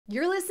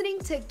You're listening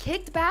to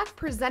Kicked Back,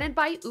 presented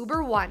by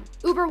Uber One.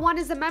 Uber One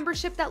is a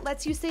membership that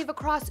lets you save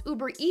across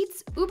Uber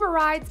Eats, Uber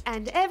Rides,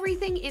 and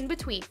everything in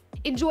between.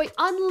 Enjoy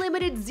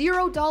unlimited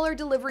 $0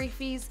 delivery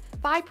fees,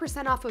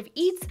 5% off of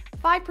Eats,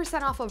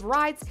 5% off of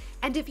rides,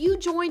 and if you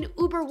join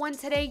Uber One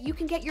today, you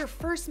can get your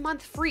first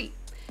month free.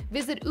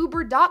 Visit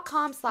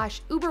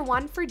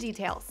uber.com/Uber1 for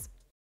details.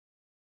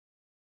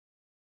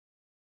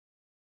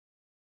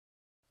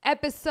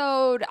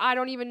 Episode, I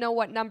don't even know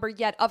what number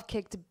yet, of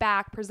Kicked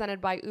Back, presented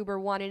by Uber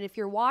One. And if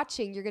you're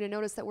watching, you're going to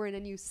notice that we're in a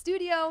new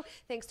studio,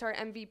 thanks to our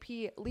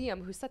MVP,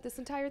 Liam, who set this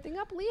entire thing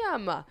up.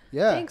 Liam,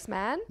 yeah, thanks,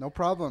 man. No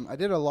problem. I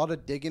did a lot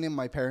of digging in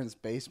my parents'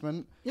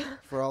 basement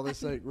for all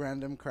this like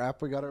random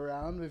crap we got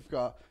around. We've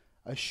got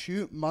a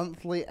shoot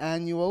monthly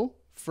annual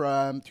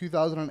from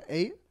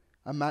 2008,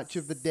 a match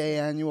of the day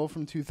annual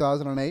from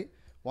 2008.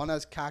 One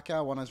has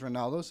Kaká, one has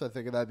Ronaldo, so I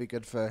figured that'd be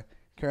good for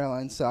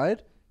Caroline's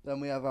side. Then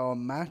we have our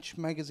Match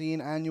Magazine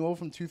annual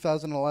from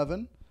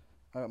 2011.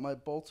 I got my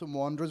Bolton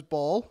Wanderers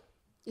ball.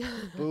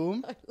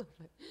 Boom. I love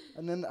it.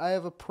 And then I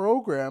have a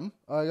program.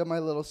 I got my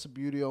little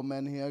Subudio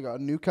men here. I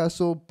got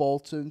Newcastle,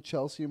 Bolton,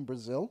 Chelsea, and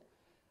Brazil.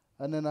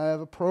 And then I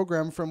have a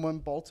program from when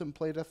Bolton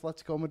played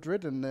Atletico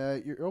Madrid in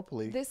the Europa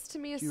League. This to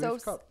me is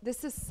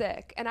this is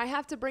sick. And I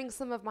have to bring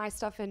some of my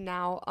stuff in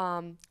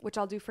now, which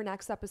I'll do for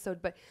next episode.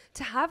 But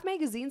to have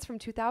magazines from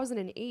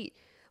 2008,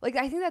 like,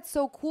 I think that's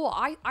so cool.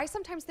 I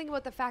sometimes think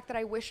about the fact that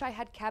I wish I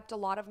had kept a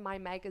lot of my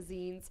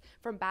magazines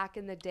from back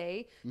in the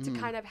day to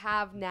kind of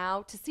have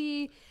now, to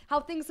see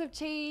how things have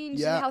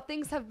changed and how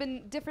things have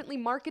been differently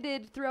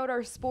marketed throughout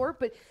our sport.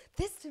 But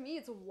this, to me,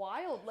 it's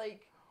wild.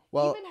 Like,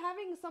 even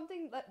having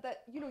something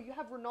that you know, you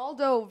have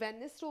Ronaldo, Van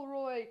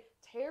Nistelrooy,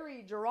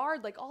 Terry,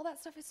 Gerrard, like, all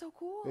that stuff is so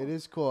cool. It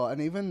is cool. And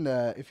even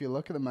if you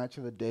look at the Match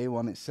of the Day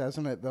one, it says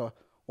on it the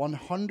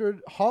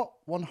 100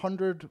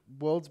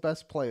 world's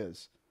best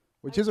players.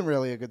 Which isn't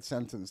really a good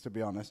sentence, to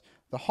be honest.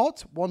 The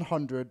Hot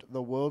 100,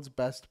 the world's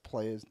best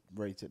players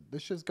rated.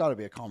 This has got to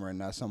be a comma in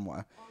there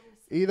somewhere.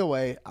 Honestly. Either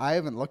way, I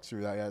haven't looked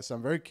through that yet, so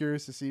I'm very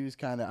curious to see who's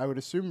kind of... I would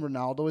assume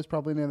Ronaldo is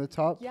probably near the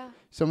top. Yeah.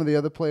 Some of the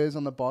other players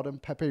on the bottom,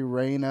 Pepe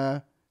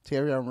Reina,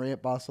 Thierry Henry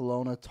at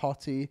Barcelona,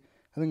 Totti.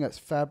 I think that's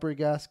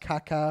Fabregas,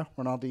 Kaká,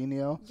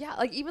 Ronaldinho. Yeah,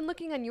 like even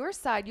looking on your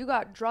side, you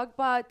got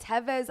Drogba,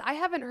 Tevez. I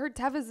haven't heard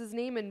Tevez's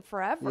name in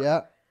forever.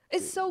 Yeah.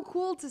 It's so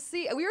cool to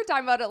see. We were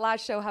talking about it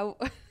last show, how...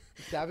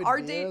 David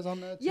Villa's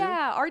on there too.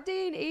 Yeah, our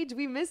day and age,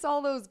 we miss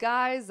all those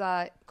guys.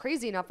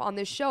 Crazy enough, on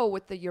this show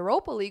with the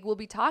Europa League, we'll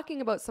be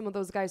talking about some of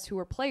those guys who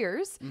were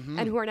players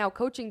and who are now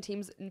coaching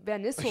teams.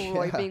 Van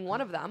Nistelrooy being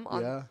one of them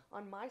on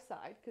my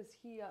side, because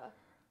he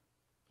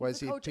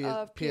was he coach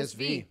of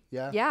PSV.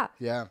 Yeah.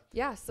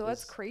 So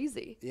that's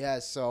crazy. Yeah.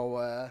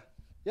 So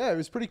it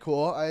was pretty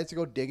cool. I had to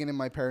go digging in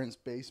my parents'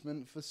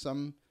 basement for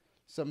some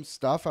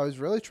stuff. I was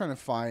really trying to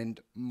find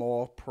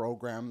more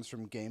programs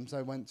from games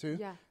I went to.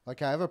 Yeah.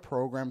 Like, I have a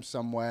program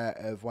somewhere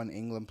of when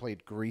England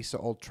played Greece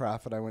at Old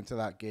Trafford. I went to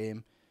that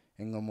game.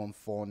 England won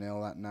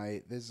 4-0 that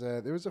night.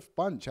 There was a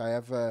bunch. I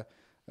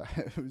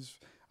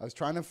was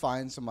trying to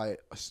find some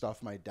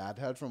stuff my dad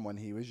had from when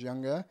he was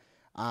younger.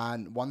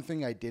 And one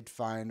thing I did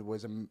find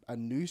was a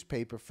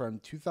newspaper from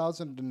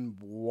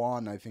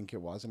 2001, I think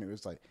it was. And it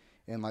was like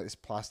in like this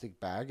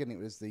plastic bag. And it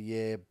was the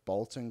year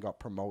Bolton got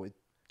promoted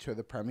to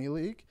the Premier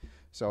League.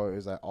 So it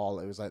was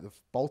like the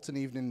Bolton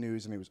Evening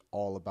News, and it was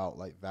all about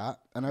like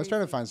that. And I was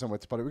trying to find somewhere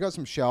to put it. We got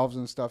some shelves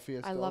and stuff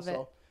here. I love it.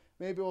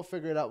 Maybe we'll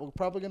figure it out. We're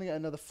probably gonna get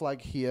another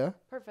flag here.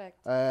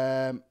 Perfect.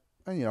 And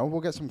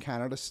we'll get some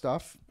Canada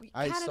stuff.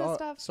 I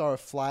saw a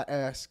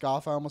flat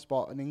scarf. I almost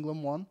bought an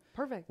England one.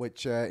 Perfect.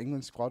 Which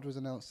England squad was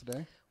announced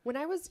today.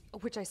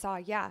 Which I saw,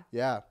 yeah.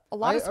 Yeah. A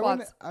lot of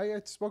squads.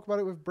 I spoke about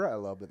it with Brett a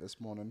little bit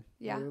this morning.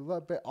 Yeah. We're a little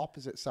bit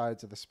opposite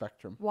sides of the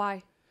spectrum.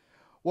 Why?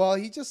 Well,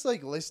 he just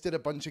like listed a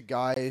bunch of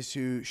guys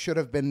who should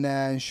have been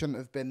there and shouldn't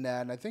have been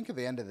there. And I think at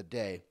the end of the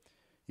day,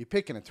 you're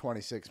picking a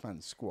 26-man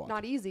squad.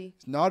 Not easy.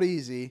 It's not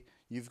easy.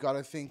 You've got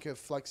to think of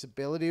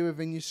flexibility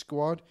within your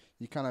squad.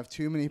 You can't have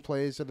too many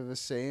players that are the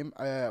same.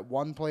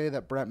 One player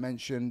that Brett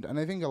mentioned, and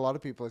I think a lot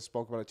of people have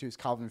spoke about it too, is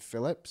Calvin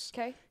Phillips.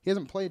 Okay. He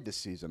hasn't played this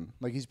season.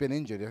 Like, he's been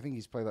injured. I think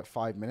he's played like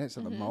 5 minutes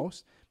at the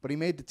most. But he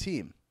made the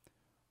team.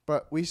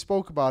 But we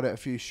spoke about it a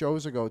few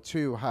shows ago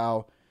too,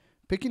 how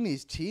picking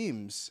these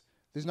teams...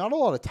 There's not a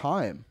lot of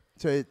time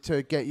to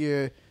get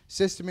your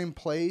system in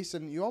place,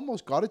 and you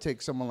almost got to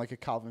take someone like a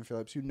Calvin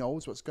Phillips who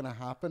knows what's going to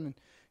happen. And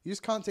you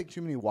just can't take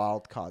too many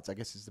wild cards, I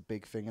guess, is the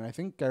big thing. And I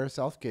think Gareth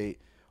Southgate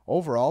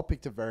overall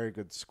picked a very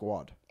good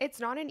squad. It's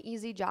not an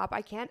easy job.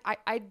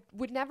 I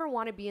would never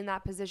want to be in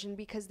that position,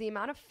 because the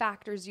amount of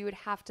factors you would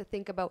have to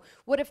think about.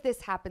 What if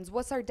this happens?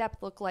 What's our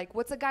depth look like?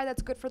 What's a guy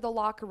that's good for the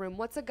locker room?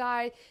 What's a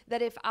guy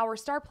that if our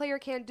star player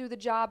can't do the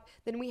job,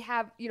 then we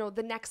have,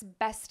 the next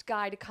best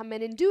guy to come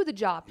in and do the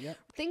job. Yep.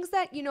 Things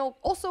that,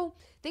 also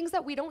things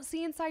that we don't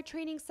see inside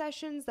training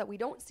sessions, that we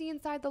don't see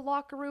inside the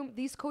locker room.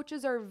 These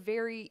coaches are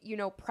very,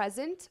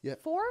 present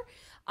for.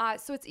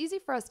 So it's easy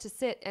for us to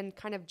sit and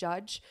kind of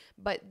judge.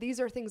 But But these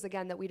are things,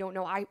 again, that we don't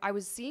know. I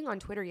was seeing on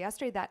Twitter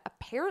yesterday that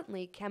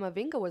apparently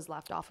Camavinga was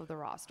left off of the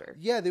roster.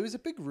 Yeah, there was a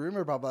big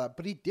rumor about that,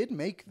 but he did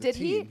make the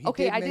team. He?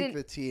 Okay, did I make didn't.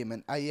 the team,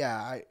 and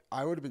I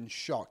would have been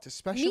shocked, Me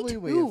especially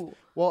too.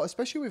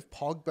 especially with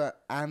Pogba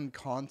and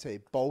Conte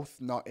both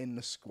not in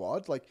the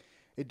squad. Like,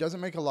 it doesn't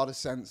make a lot of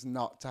sense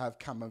not to have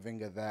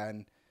Camavinga there.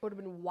 And Would have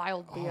been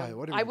wild, it Liam.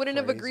 would've I been wouldn't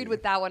have crazy. agreed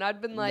with that one.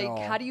 I'd been like, No.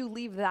 how do you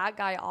leave that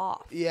guy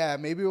off? yeah,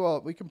 maybe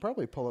we can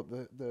probably pull up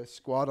the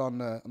squad on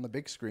the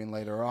big screen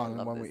later on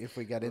love when this. if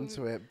we get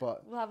into it.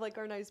 But We'll have like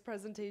our nice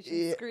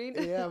presentation screen.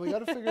 yeah, we got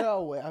to figure out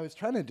a way. I was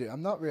trying to do.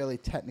 I'm not really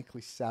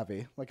technically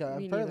savvy. Like, Me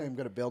apparently neither. I'm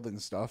good at building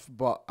stuff,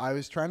 but I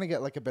was trying to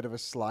get like a bit of a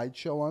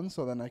slideshow on,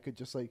 so then I could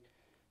just like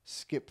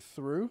skip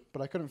through.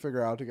 But I couldn't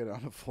figure out how to get it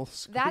on a full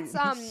screen.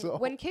 That's so.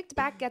 when Kicked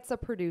Back gets a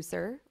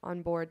producer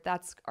on board.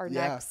 That's our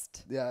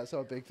next. Yeah, that's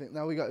our big thing.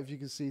 Now we got, if you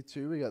can see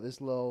too, we got this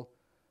little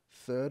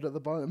third at the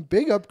bottom.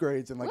 Big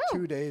upgrades in like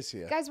Woo. 2 days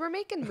here. Guys, we're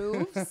making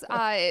moves.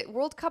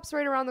 World Cup's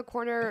right around the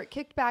corner.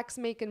 Kicked Back's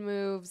making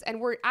moves, and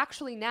we're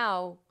actually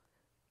now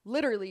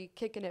literally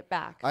kicking it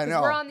back. I 'Cause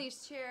know. We're on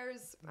these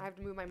chairs. I have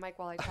to move my mic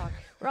while I talk.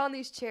 We're on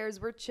these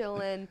chairs. We're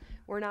chilling.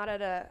 We're not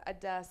at a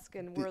desk,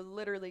 and we're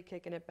literally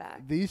kicking it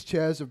back. These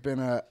chairs have been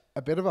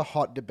a bit of a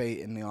hot debate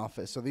in the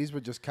office. So these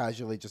were just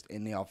casually just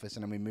in the office,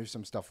 and then we moved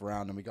some stuff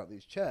around, and we got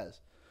these chairs.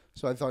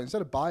 So I thought,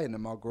 instead of buying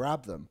them, I'll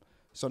grab them.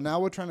 So now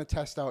we're trying to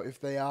test out if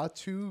they are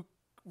too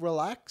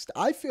relaxed.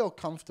 I feel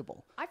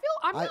comfortable. I feel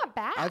I'm not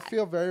bad. I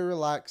feel very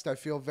relaxed. I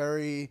feel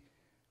very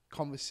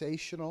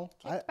conversational.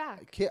 Kicked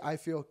back. I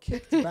feel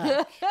kicked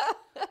back.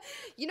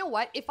 You know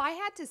what? If I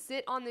had to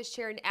sit on this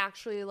chair and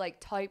actually like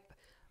type,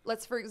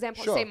 let's for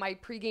example Sure. say my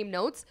pregame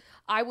notes,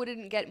 I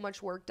wouldn't get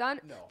much work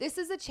done. No. This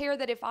is a chair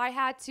that if I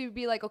had to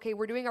be like, okay,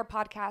 we're doing our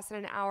podcast in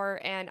an hour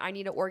and I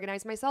need to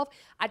organize myself,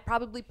 I'd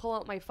probably pull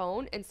out my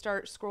phone and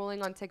start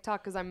scrolling on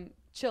TikTok because I'm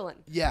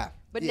chilling. Yeah.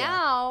 But yeah.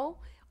 now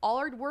all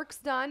our work's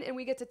done and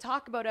we get to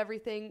talk about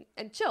everything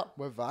and chill.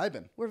 We're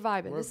vibing. We're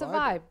vibing. We're It's a vibing.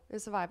 vibe.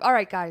 It's a vibe. All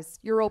right, guys.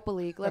 Europa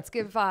League. Let's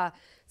give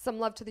some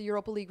love to the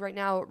Europa League right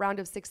now, round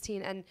of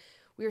 16. And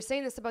we were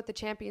saying this about the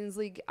Champions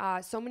League.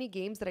 So many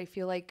games that I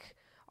feel like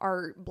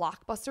are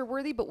blockbuster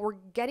worthy, but we're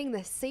getting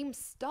the same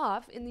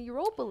stuff in the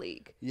Europa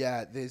League.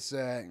 Yeah, there's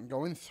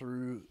going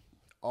through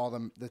all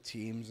the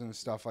teams and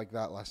stuff like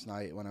that last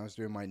night when I was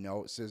doing my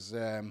notes. There's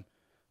a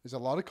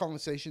lot of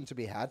conversation to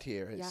be had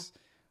here. It's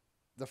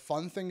the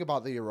fun thing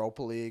about the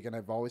Europa League, and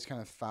I've always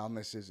kind of found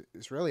this, is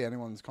it's really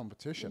anyone's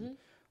competition. Mm-hmm.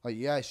 Like,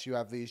 yes, you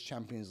have these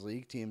Champions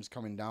League teams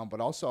coming down,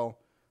 but also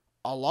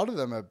a lot of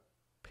them are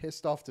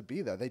pissed off to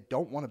be there. They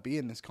don't want to be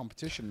in this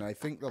competition, and I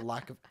think the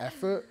lack of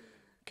effort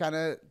kind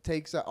of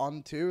takes it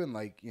on too. And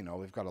like, you know,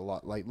 we've got a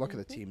lot, like, look at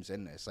the teams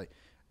in this, like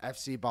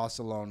FC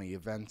Barcelona,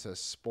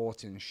 Juventus,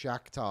 Sporting,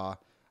 Shakhtar,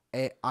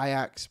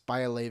 Ajax,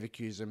 Bayer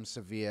Leverkusen,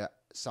 Sevilla,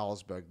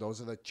 Salzburg.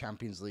 Those are the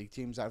Champions League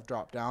teams that have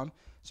dropped down.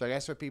 So I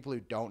guess for people who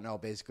don't know,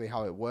 basically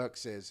how it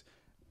works is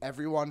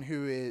everyone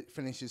who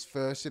finishes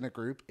first in a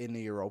group in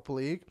the Europa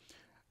League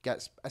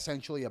gets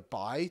essentially a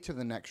bye to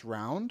the next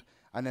round,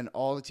 and then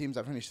all the teams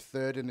that finish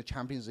third in the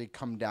Champions League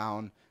come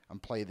down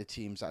and play the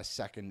teams that are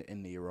second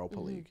in the Europa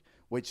League,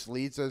 which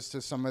leads us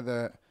to some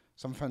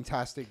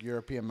fantastic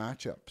European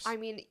matchups. I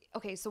mean,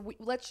 okay, so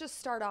let's just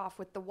start off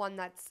with the one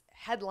that's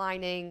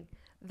headlining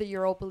the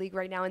Europa League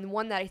right now, and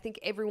one that I think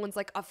everyone's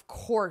like, of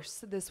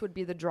course, this would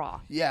be the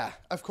draw. Yeah,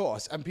 of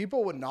course. And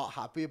people were not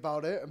happy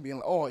about it and being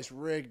like, oh, it's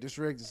rigged, it's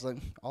rigged. It's like,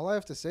 all I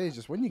have to say is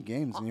just win your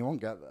games and you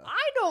won't get there.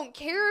 I don't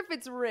care if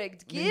it's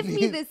rigged. Give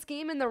me this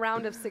game in the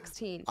round of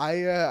 16.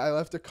 I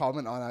left a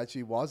comment on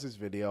actually Waz's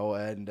video,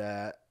 and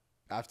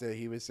after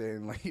he was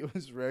saying like it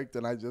was rigged,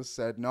 and I just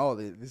said, no,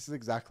 this is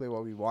exactly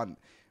what we want.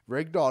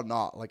 Rigged or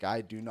not, like,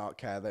 I do not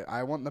care.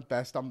 I want the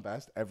best on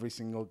best every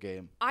single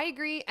game. I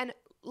agree. And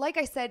like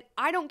I said,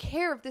 I don't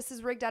care if this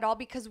is rigged at all,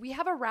 because we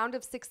have a round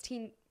of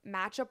 16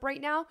 matchup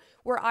right now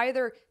where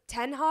either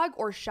Ten Hag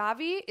or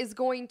Xavi is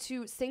going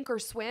to sink or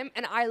swim.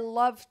 And I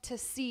love to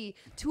see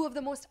two of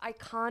the most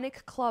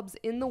iconic clubs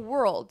in the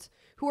world,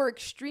 who are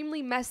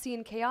extremely messy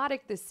and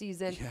chaotic this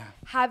season,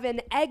 have an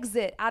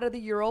exit out of the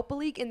Europa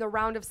League in the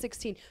round of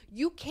 16.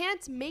 You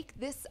can't make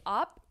this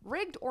up,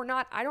 rigged or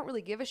not. I don't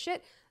really give a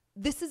shit.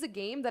 This is a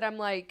game that I'm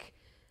like,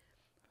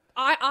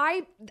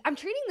 I'm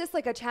treating this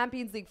like a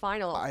Champions League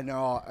final. I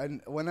know,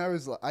 and when I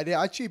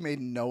actually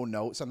made no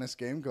notes on this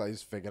game because I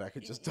just figured I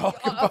could just talk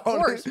about of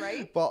course, it.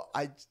 right? But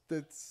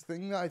the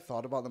thing that I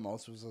thought about the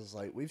most was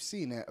like, we've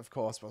seen it, of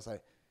course, but I was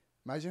like,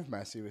 imagine if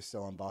Messi was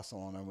still in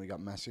Barcelona and we got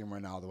Messi and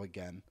Ronaldo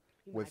again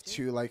with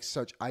two like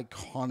such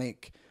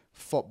iconic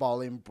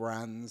footballing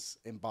brands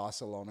in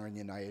Barcelona and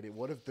United. It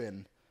would have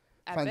been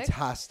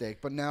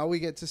fantastic. But now we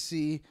get to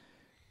see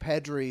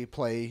Pedri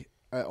play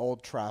at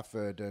Old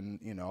Trafford, and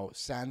you know,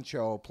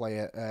 Sancho play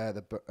at not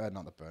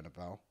the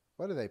Bernabeu.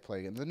 Where do they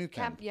play again? The new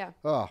camp. Yeah.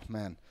 Oh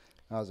man,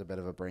 that was a bit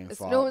of a brain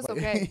fart. No, it's but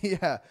okay.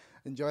 Yeah,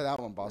 enjoy that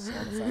one,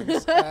 Barcelona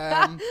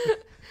fans.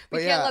 We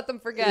can't let them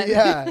forget.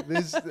 Yeah,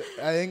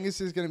 I think this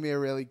is going to be a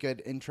really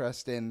good,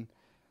 interesting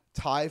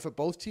tie for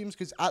both teams,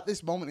 because at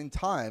this moment in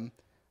time,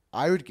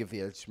 I would give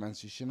the edge to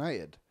Manchester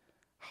United.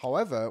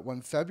 However,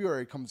 when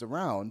February comes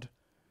around,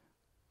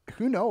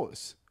 who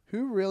knows?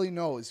 Who really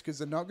knows? Because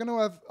they're not going to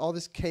have all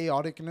this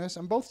chaoticness,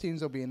 and both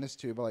teams will be in this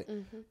too. But like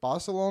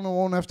Barcelona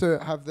won't have to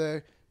have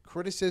the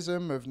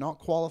criticism of not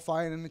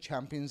qualifying in the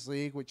Champions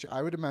League, which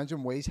I would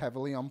imagine weighs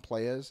heavily on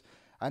players,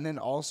 and then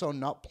also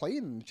not playing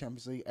in the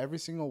Champions League every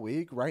single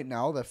week. Right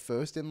now, they're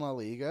first in La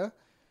Liga.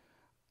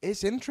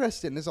 It's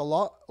interesting. There's a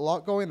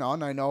lot going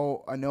on. I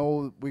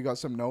know. We got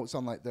some notes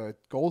on like the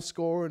goal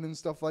scoring and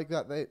stuff like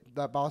that.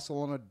 That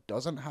Barcelona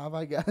doesn't have,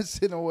 I guess,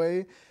 in a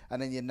way.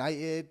 And then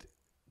United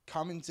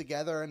coming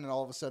together, and then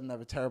all of a sudden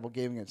have a terrible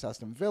game against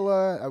Aston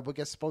Villa. I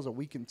would suppose a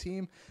weakened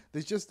team.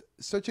 There's just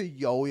such a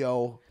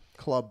yo-yo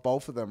club,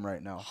 both of them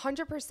right now.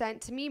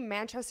 100%. To me,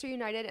 Manchester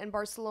United and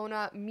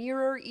Barcelona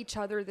mirror each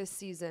other this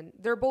season.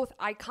 They're both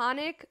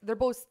iconic. They're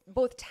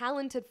both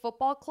talented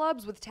football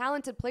clubs with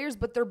talented players,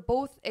 but they're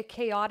both a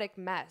chaotic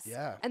mess.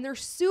 Yeah. And they're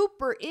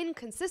super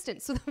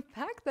inconsistent. So the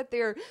fact that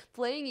they're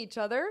playing each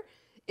other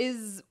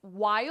is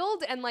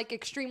wild and like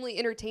extremely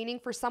entertaining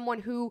for someone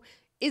who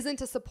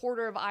isn't a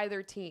supporter of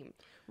either team,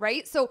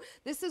 right? So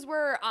this is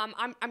where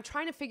I'm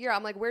trying to figure out,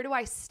 I'm like, where do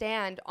I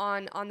stand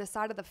on the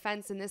side of the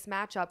fence in this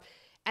matchup?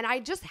 And I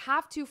just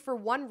have to, for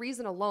one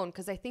reason alone,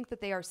 because I think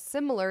that they are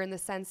similar in the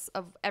sense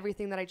of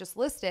everything that I just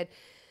listed,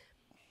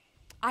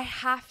 I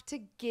have to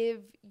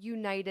give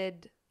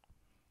United,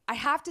 I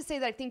have to say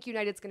that I think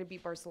United's going to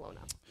beat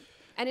Barcelona.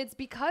 And it's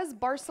because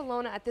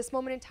Barcelona at this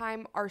moment in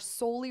time are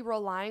solely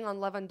relying on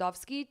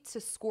Lewandowski to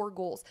score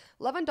goals.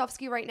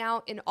 Lewandowski right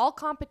now in all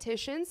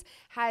competitions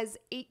has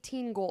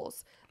 18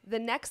 goals. The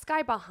next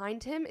guy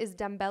behind him is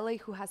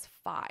Dembele, who has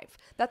 5.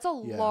 That's a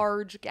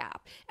large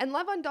gap. And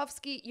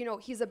Lewandowski, you know,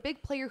 he's a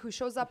big player who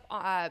shows up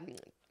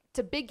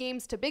to big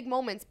games, to big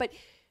moments. But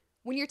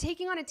when you're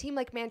taking on a team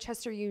like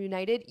Manchester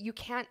United, you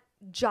can't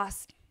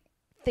just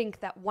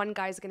think that one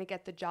guy's going to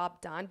get the job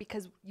done,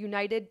 because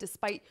United,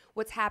 despite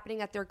what's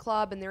happening at their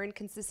club and their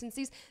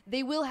inconsistencies,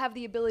 they will have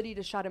the ability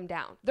to shut him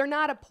down. They're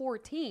not a poor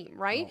team,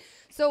 right? No.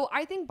 So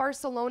I think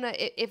Barcelona,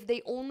 if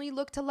they only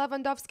look to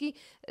Lewandowski,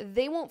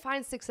 they won't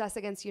find success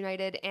against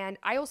United. And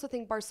I also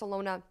think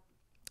Barcelona,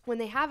 when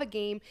they have a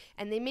game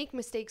and they make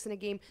mistakes in a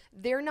game,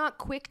 they're not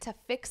quick to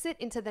fix it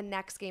into the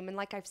next game. And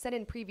like I've said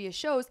in previous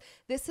shows,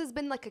 this has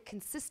been like a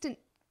consistent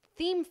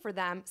theme for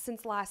them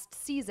since last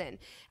season.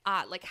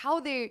 Like how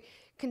they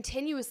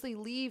continuously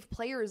leave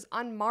players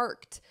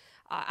unmarked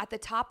at the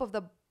top of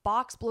the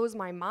box blows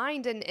my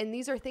mind. And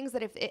these are things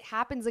that if it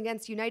happens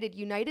against United,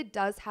 United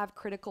does have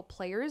critical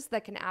players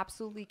that can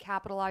absolutely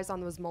capitalize on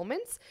those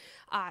moments.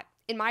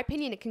 In my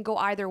opinion, it can go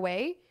either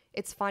way.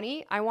 It's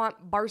funny. I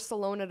want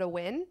Barcelona to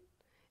win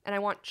and I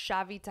want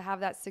Xavi to have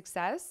that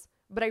success,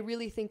 but I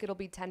really think it'll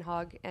be Ten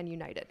Hag and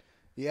United.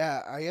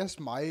 Yeah, I guess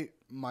my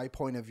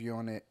point of view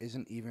on it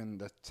isn't even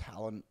the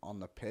talent on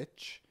the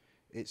pitch.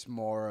 It's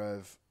more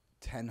of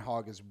Ten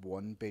Hag has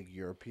won big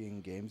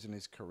European games in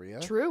his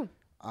career. True.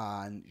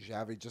 And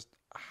Xavi just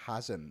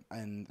hasn't.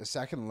 And the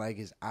second leg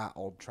is at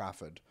Old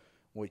Trafford,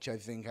 which I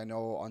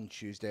know on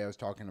Tuesday I was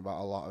talking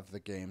about a lot of the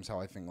games, how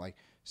I think like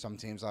some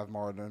teams have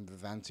more of an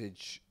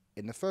advantage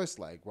in the first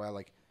leg, where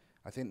like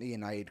I think the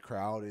United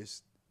crowd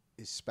is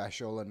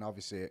special, and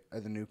obviously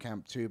at the new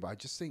camp too, but I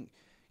just think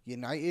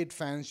United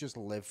fans just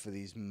live for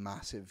these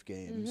massive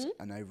games,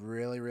 and I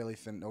really, really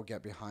think they'll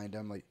get behind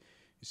them. Like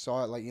you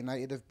saw it, like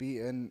United have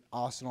beaten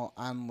Arsenal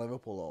and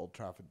Liverpool at Old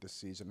Trafford this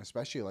season,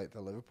 especially like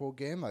the Liverpool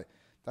game. Like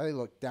they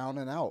looked down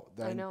and out.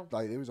 I know.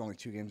 Like it was only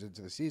 2 games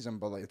into the season,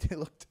 but like they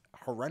looked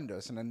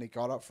horrendous, and then they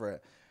got up for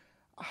it.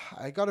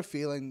 I got a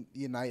feeling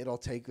United will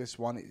take this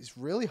one. It's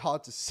really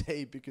hard to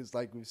say because,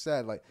 like we've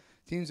said, like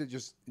teams are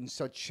just in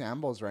such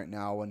shambles right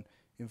now, and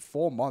in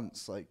 4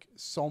 months, like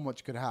so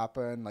much could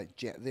happen. Like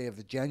they have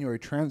the January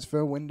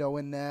transfer window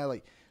in there.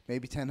 Like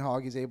maybe Ten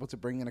Hag is able to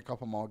bring in a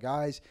couple more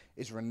guys.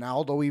 Is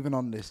Ronaldo even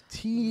on this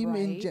team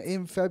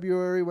in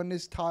February when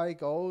this tie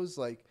goes?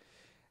 Like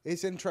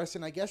it's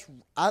interesting. I guess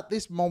at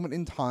this moment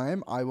in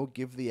time, I will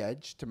give the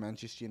edge to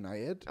Manchester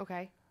United.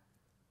 Okay.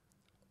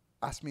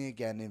 Ask me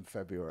again in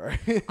February.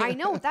 I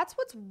know. That's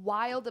what's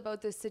wild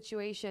about this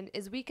situation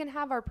is we can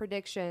have our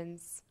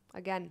predictions.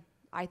 Again,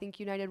 I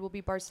think United will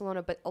beat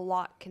Barcelona, but a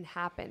lot can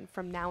happen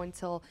from now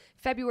until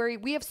February.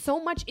 We have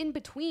so much in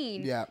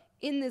between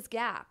in this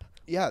gap.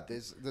 Yeah,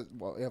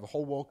 we have a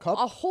whole World Cup.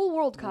 A whole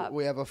World Cup.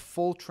 We have a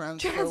full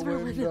transfer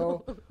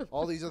window.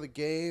 All these other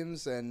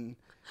games, and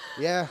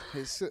yeah,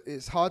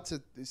 it's hard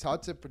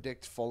to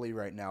predict fully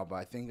right now. But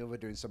I think if we're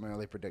doing some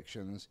early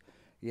predictions,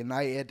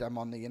 United, I'm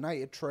on the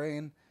United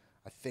train.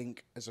 I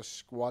think as a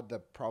squad, they're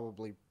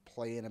probably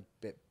playing a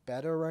bit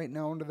better right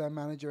now under their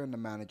manager, and the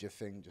manager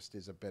thing just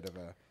is a bit of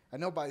a. I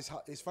know, but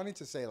it's funny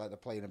to say like they're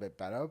playing a bit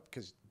better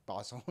because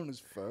Barcelona's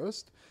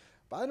first,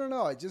 but I don't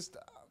know. I just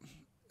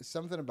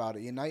something about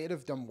it. United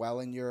have done well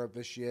in Europe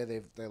this year.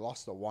 They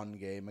lost the 1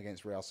 game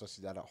against Real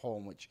Sociedad at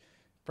home, which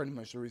pretty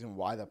much the reason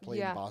why they're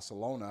playing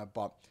Barcelona.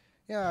 But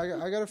yeah,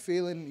 I got a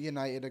feeling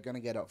United are going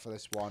to get up for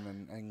this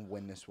one and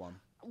win this one.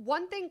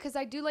 One thing, because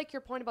I do like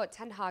your point about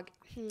Ten Hag.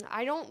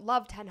 I don't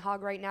love Ten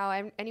Hag right now.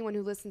 Anyone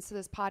who listens to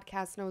this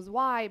podcast knows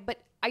why, but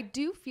I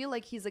do feel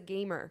like he's a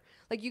gamer.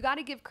 Like, you got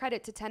to give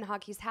credit to Ten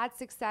Hag. He's had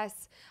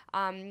success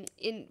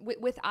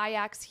with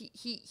Ajax.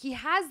 He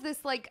has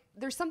this, like,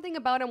 there's something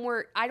about him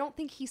where I don't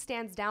think he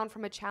stands down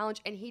from a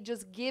challenge, and he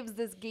just gives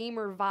this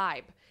gamer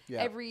vibe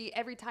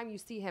every time you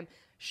see him.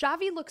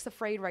 Xavi looks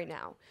afraid right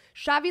now.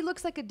 Xavi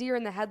looks like a deer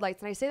in the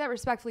headlights, and I say that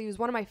respectfully. He was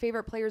one of my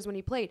favorite players when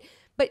he played.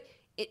 But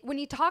when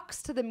he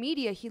talks to the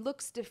media, he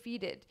looks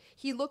defeated.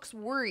 He looks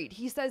worried.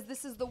 He says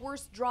this is the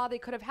worst draw they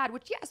could have had,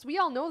 which, yes, we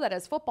all know that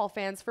as football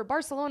fans. For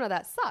Barcelona,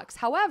 that sucks.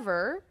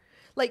 However,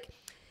 like,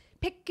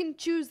 pick and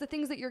choose the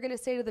things that you're going to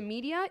say to the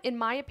media. In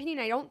my opinion,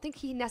 I don't think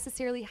he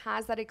necessarily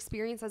has that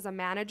experience as a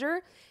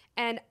manager.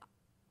 And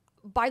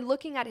by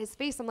looking at his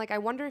face, I'm like, I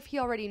wonder if he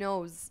already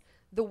knows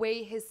the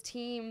way his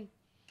team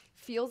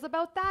feels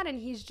about that. And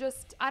he's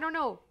just, I don't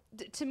know.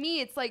 To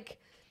me, it's like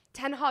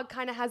Ten Hag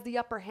kind of has the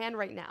upper hand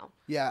right now.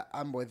 Yeah,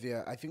 I'm with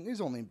you. I think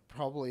there's only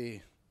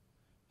probably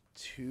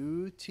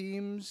 2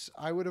 teams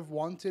I would have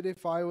wanted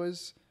if I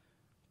was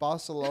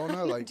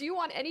Barcelona. Like, do you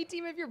want any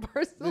team if you're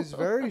Barcelona? There's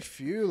very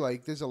few.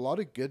 Like, there's a lot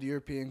of good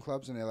European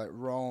clubs in there. Like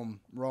Rome.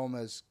 Rome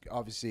has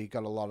obviously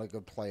got a lot of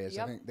good players.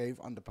 Yep. I think they've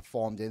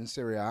underperformed in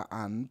Serie A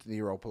and the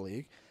Europa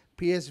League.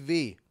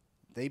 PSV,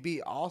 they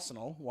beat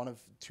Arsenal, one of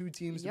 2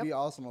 teams to beat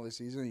Arsenal this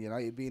season.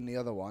 United being the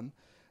other one.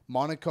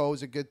 Monaco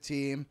is a good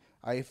team.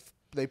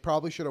 They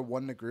probably should have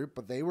won the group,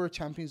 but they were a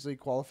Champions League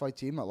qualified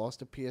team that lost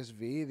to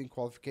PSV in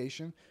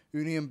qualification.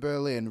 Union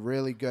Berlin,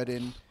 really good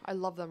I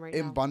love them right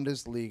in now.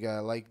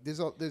 Bundesliga. Like,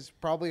 there's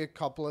probably a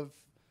couple of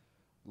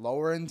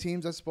lower end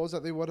teams, I suppose,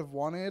 that they would have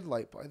wanted.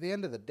 Like, but at the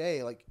end of the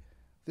day, like,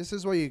 this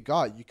is what you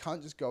got. You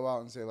can't just go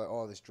out and say, like,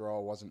 oh, this draw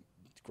wasn't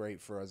great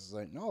for us. It's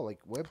like, no, like,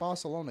 we're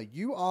Barcelona.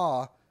 You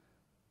are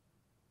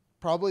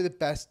probably the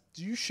best.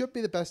 You should be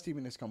the best team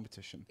in this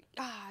competition.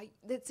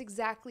 That's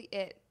exactly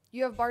it.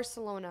 You have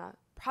Barcelona,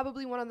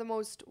 probably one of the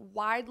most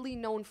widely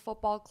known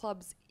football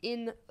clubs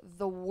in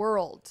the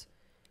world,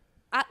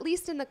 at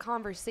least in the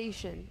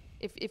conversation,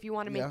 if you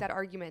want to make that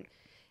argument.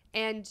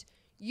 And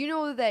you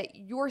know that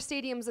your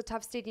stadium's a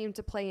tough stadium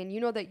to play in. You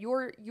know that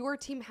your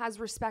team has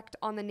respect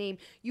on the name.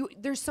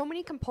 There's so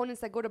many components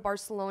that go to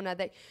Barcelona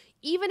that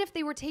even if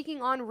they were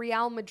taking on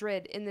Real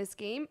Madrid in this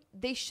game,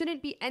 they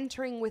shouldn't be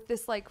entering with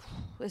this, like,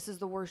 this is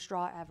the worst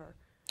draw ever.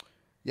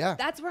 Yeah.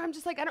 That's where I'm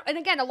just like, and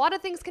again, a lot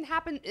of things can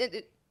happen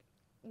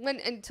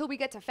until we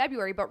get to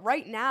February, but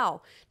right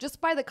now,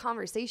 just by the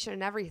conversation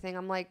and everything,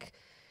 I'm like,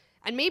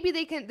 and maybe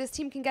this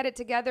team can get it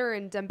together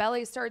and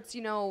Dembele starts,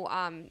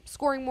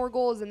 scoring more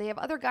goals, and they have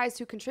other guys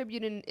who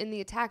contribute in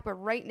the attack, but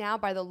right now,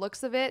 by the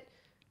looks of it,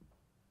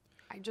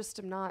 I just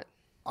am not.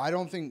 I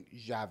don't think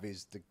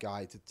Xavi's the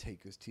guy to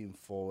take this team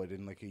forward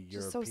in, like, a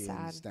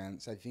European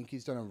stance. I think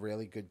he's done a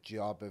really good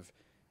job of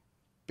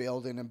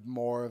building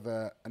more of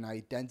an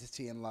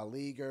identity in La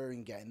Liga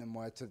and getting them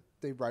where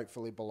they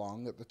rightfully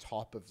belong at the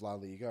top of La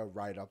Liga,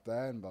 right up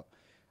there. But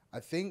I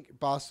think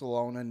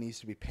Barcelona needs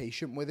to be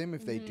patient with him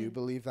if they do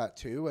believe that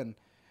too. And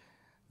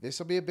this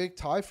will be a big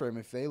tie for him.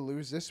 If they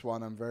lose this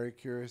one, I'm very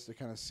curious to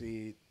kind of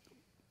see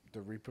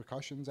the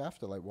repercussions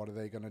after. Like, what are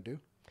they going to do?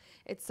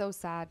 It's so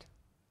sad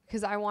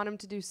because I want him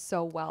to do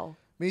so well.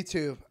 Me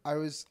too. But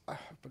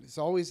there's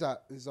always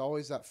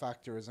that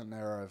factor, isn't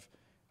there, of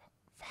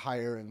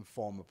hiring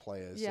former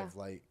players of,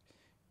 like,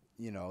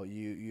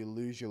 you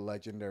lose your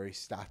legendary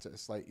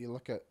status. Like, you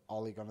look at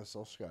Ole Gunnar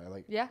Solskjaer,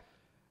 like,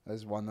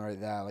 there's one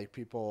right there. Like,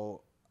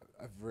 people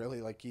have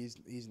really, like,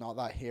 he's not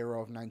that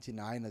hero of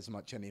 99 as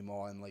much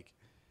anymore, and, like,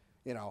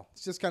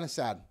 it's just kind of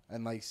sad.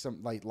 And, like,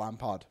 some, like,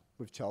 Lampard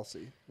with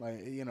Chelsea,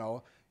 like,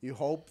 you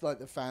hope, like,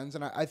 the fans,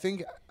 and I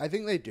think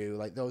they do,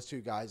 like, those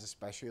 2 guys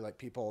especially, like,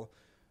 people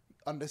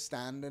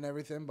understand and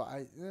everything, but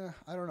I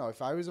don't know.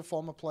 If I was a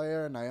former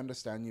player, and I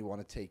understand you want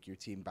to take your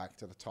team back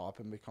to the top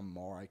and become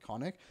more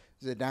iconic,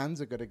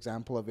 Zidane's a good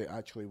example of it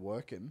actually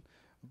working.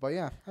 But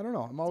yeah, I don't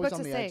know. I'm always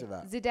on the edge of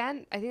that.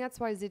 Zidane, I think that's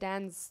why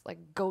Zidane's, like,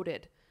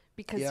 goated,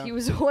 because he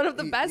was one of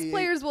the best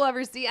players we'll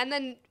ever see, and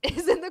then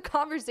is in the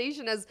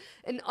conversation as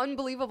an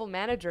unbelievable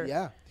manager.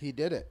 Yeah, he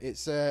did it.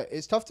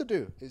 It's tough to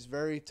do. It's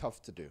very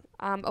tough to do.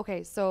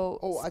 Okay, so.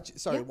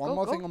 One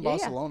more thing on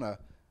Barcelona.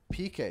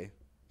 Piqué.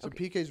 So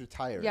Piqué's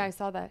retired. Yeah, I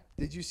saw that.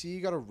 Did you see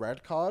he got a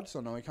red card,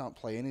 so now he can't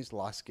play in his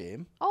last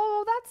game?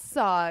 Oh, that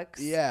sucks.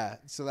 Yeah,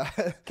 so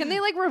that... Can they,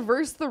 like,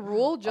 reverse the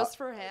rule just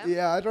for him?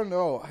 Yeah, I don't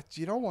know.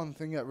 Do you know one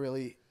thing that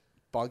really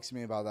bugs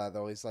me about that,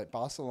 though, is, like,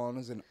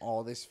 Barcelona's in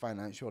all this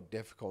financial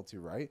difficulty,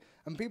 right?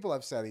 And people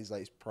have said he's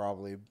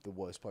probably the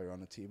worst player on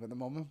the team at the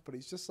moment, but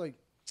he's just like,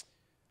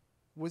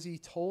 was he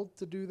told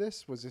to do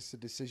this? Was this a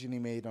decision he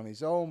made on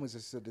his own? Was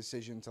this a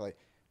decision to, like,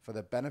 for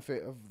the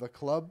benefit of the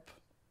club?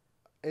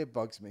 It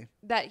bugs me.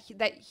 That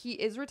he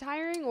is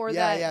retiring, or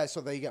Yeah, so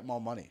they get more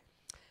money.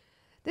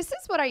 This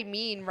is what I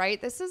mean,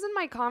 right? This isn't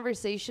my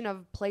conversation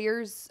of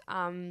players.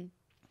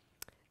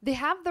 They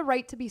have the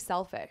right to be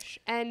selfish.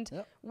 And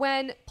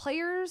when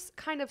players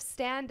kind of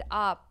stand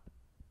up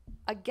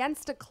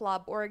against a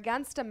club or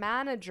against a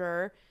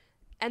manager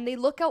and they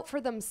look out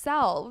for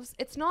themselves,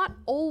 it's not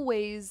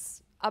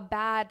always a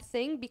bad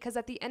thing, because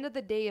at the end of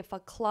the day, if a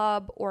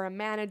club or a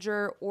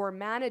manager or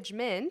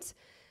management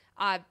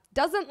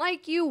doesn't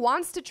like you,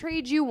 wants to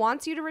trade you,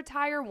 wants you to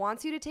retire,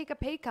 wants you to take a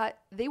pay cut,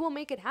 they will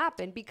make it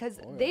happen, because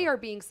they are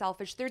being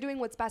selfish. They're doing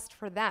what's best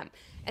for them.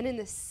 And in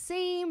the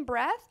same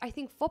breath, I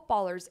think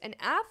footballers and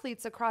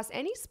athletes across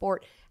any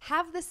sport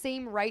have the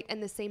same right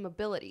and the same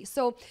ability.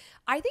 So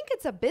I think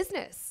it's a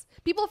business.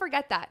 People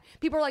forget that.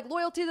 People are like,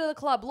 loyalty to the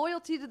club,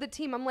 loyalty to the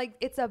team. I'm like,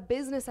 it's a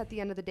business at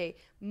the end of the day.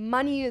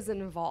 Money is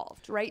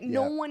involved, right?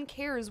 No one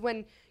cares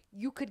when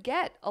you could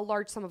get a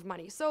large sum of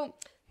money. So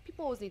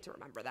people always need to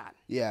remember that.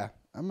 Yeah.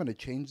 I'm going to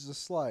change the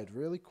slide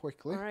really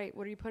quickly. All right.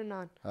 What are you putting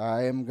on?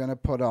 I am going to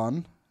put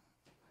on...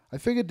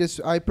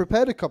 I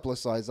prepared a couple of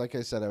slides. Like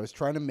I said, I was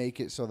trying to make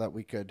it so that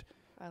we could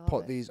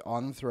put these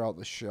on throughout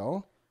the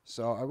show.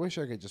 So I wish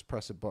I could just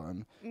press a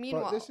button.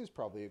 Meanwhile, but this is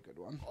probably a good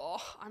one.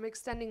 Oh, I'm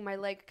extending my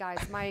leg, guys.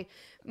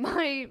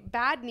 My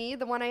bad knee,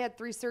 the one I had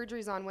 3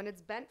 surgeries on, when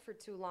it's bent for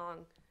too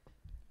long,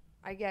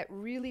 I get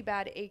really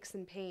bad aches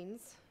and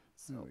pains.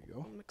 So there we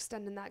go. I'm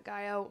extending that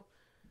guy out.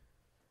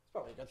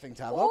 Probably a good thing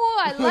to have up.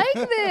 Oh, I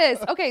like this.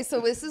 Okay, so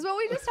this is what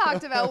we just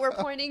talked about. We're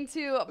pointing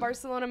to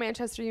Barcelona,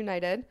 Manchester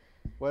United.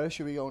 Where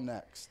should we go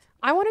next?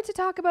 I wanted to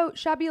talk about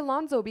Xabi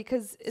Alonso,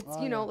 because it's,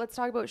 let's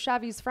talk about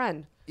Xavi's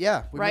friend.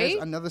 Yeah, we right?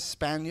 Another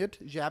Spaniard,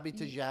 Xavi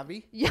to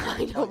Xavi. Yeah,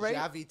 I know, right?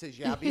 Xavi to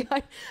Xavi.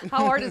 Yeah,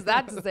 how hard is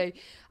that to say?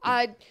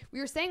 We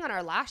were saying on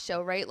our last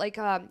show, right? Like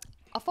a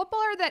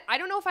footballer that I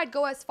don't know if I'd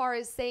go as far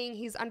as saying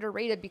he's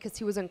underrated, because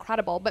he was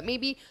incredible, but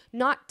maybe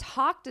not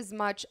talked as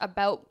much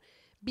about,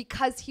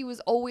 because he was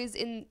always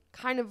in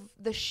kind of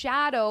the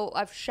shadow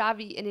of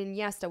Xavi and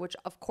Iniesta, which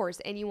of course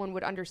anyone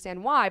would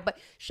understand why. But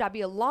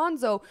Xabi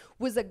Alonso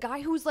was a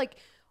guy who was like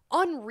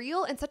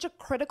unreal and such a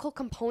critical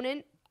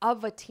component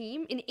of a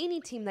team, in any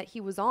team that he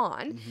was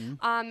on.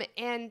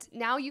 And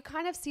now you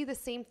kind of see the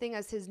same thing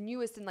as his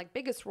newest and like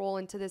biggest role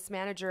into this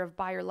manager of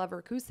Bayer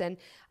Leverkusen.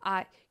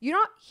 You're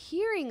not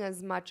hearing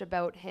as much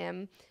about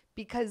him,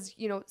 because,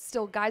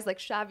 still guys like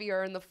Xavi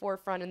are in the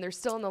forefront and they're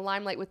still in the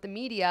limelight with the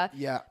media.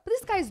 Yeah. But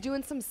this guy's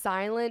doing some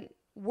silent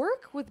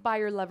work with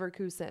Bayer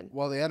Leverkusen.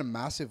 Well, they had a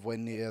massive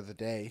win the other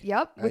day.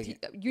 Yep, with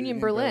Union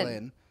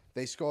Berlin.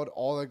 They scored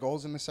all their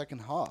goals in the second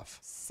half.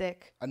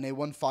 Sick. And they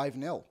won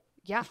 5-0.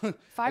 Yeah,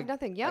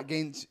 5-0, yep.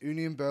 Against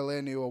Union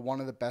Berlin, who are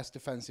one of the best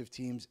defensive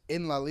teams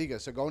in La Liga.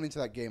 So going into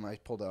that game, I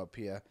pulled it up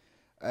here.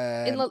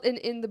 In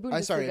the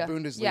Bundesliga.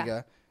 Bundesliga.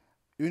 Yeah.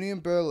 Union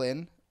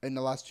Berlin, in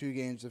the last 2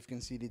 games, have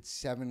conceded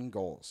 7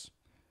 goals.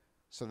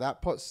 So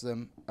that puts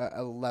them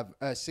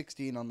at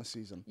 16 on the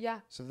season.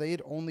 Yeah. So they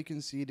had only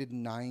conceded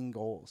 9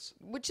 goals.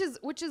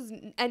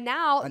 And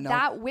now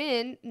that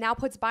win now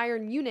puts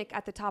Bayern Munich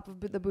at the top of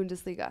the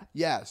Bundesliga.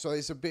 Yeah, so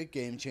it's a big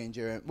game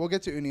changer. We'll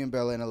get to Union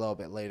Berlin a little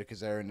bit later, because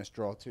they're in this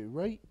draw too,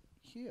 right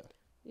here.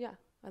 Yeah,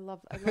 I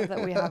love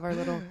that we have our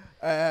little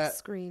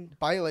screen.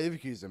 Bayer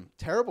Leverkusen,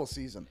 terrible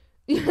season.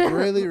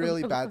 Really,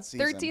 really bad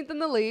season. 13th in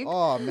the league.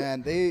 Oh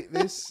man, they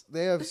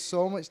have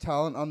so much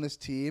talent on this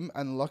team,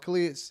 and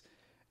luckily it's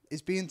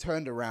being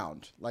turned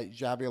around. Like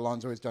Xabi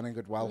Alonso has done a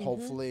good well.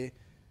 Hopefully,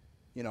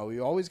 we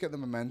always get the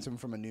momentum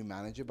from a new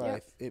manager,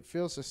 but it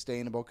feels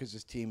sustainable, because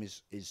this team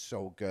is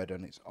so good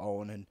on its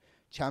own. And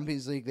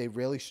Champions League, they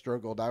really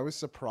struggled. I was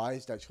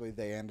surprised actually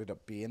they ended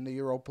up being the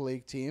Europa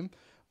League team,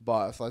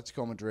 but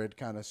Atletico Madrid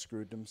kind of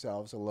screwed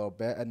themselves a little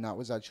bit, and that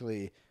was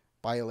actually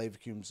Bayer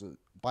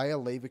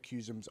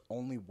Leverkusen's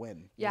only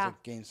win. Yeah.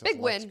 Against Big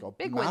Atletico. win.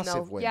 Big win,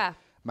 though. Win. Yeah.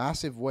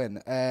 Massive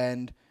win.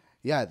 And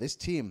yeah, this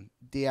team,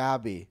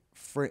 Diaby,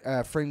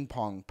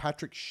 Frimpong,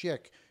 Patrick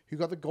Schick, who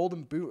got the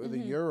golden boot of the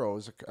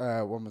Euros.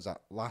 When was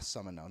that? Last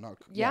summer now.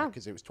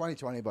 Because it was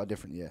 2020, but a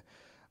different year.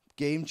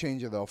 Game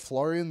changer, though.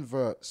 Florian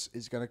Wirtz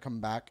is going to come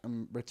back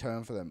and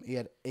return for them. He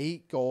had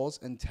 8 goals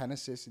and 10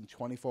 assists in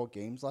 24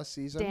 games last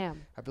season.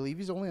 Damn. I believe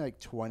he's only like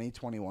 20,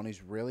 21.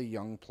 He's a really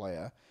young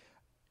player.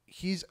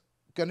 He's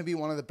going to be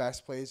one of the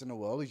best players in the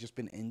world. He's just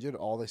been injured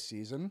all this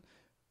season.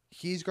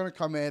 He's going to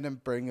come in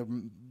and bring a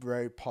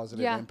very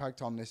positive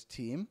impact on this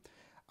team,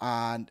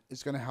 and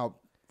it's going to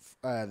help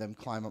them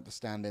climb up the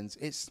standings.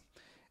 It's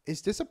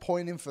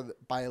disappointing for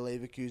Bayer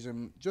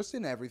Leverkusen just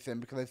in everything,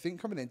 because I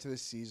think coming into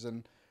this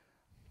season,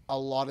 a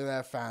lot of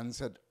their fans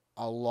had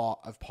a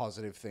lot of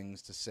positive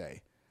things to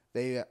say.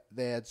 They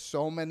had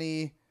so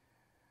much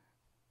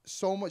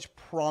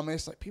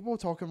promise. Like, people were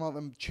talking about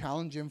them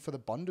challenging for the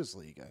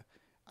Bundesliga.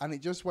 And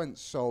it just went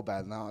so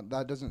bad. Now,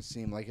 that doesn't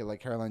seem like it.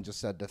 Like Caroline just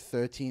said, the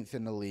 13th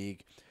in the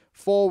league.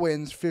 4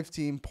 wins,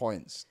 15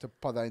 points. To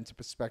put that into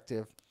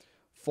perspective,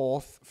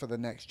 4th for the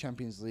next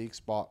Champions League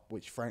spot,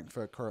 which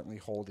Frankfurt currently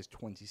hold, is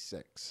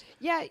 26.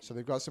 Yeah. So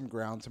they've got some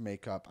ground to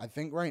make up. I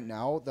think right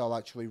now they'll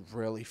actually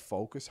really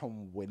focus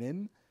on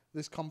winning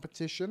this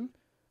competition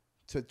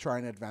to try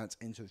and advance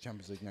into the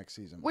Champions League next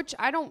season. Which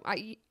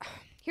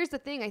here's the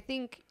thing. I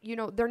think,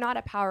 they're not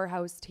a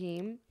powerhouse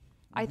team.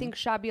 I think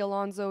Xabi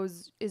Alonso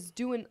is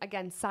doing,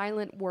 again,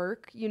 silent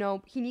work. You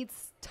know, he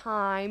needs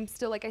time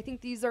still. Like, I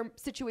think these are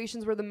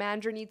situations where the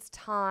manager needs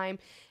time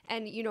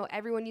and, you know,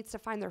 everyone needs to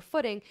find their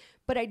footing.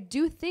 But I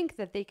do think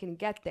that they can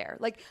get there.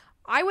 Like,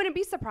 I wouldn't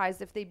be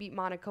surprised if they beat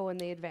Monaco and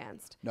they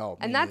advanced. No,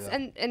 and that's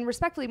and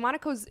respectfully,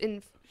 Monaco's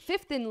in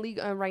 5th in Ligue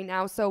 1 right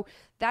now, so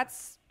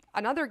that's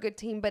another good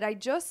team. But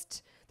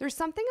there's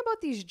something about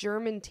these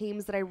German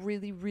teams that I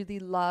really, really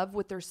love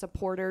with their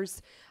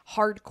supporters,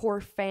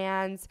 hardcore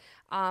fans,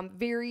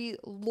 very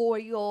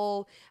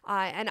loyal,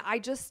 and I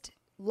just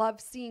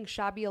love seeing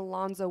Xabi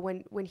Alonso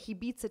when he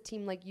beats a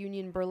team like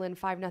Union Berlin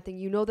 5-0.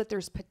 You know that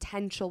there's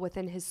potential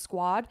within his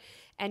squad,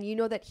 and you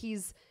know that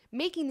he's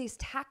making these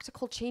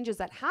tactical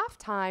changes at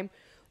halftime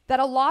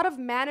that a lot of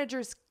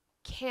managers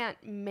can't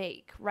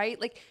make, right?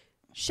 Like,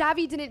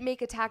 Xavi didn't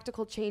make a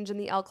tactical change in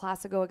the El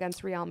Clasico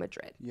against Real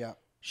Madrid. Yeah.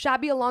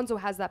 Xabi Alonso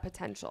has that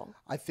potential.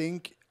 I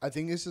think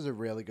this is a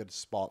really good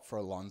spot for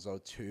Alonso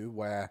too,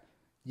 where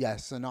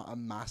yes, they're not a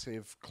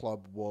massive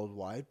club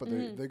worldwide, but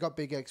they got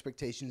big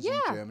expectations in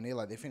Germany.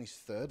 Like, they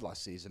finished 3rd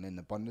last season in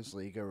the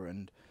Bundesliga,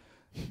 and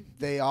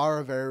they are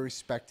a very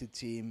respected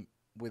team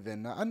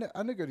within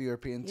and a good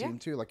European team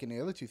too. Like, in the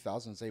early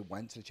 2000s, they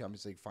went to the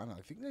Champions League final.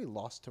 I think they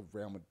lost to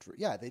Real Madrid.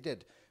 Yeah, they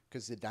did,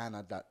 because Zidane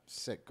had that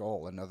sick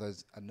goal. Another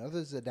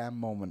Zidane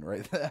moment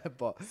right there.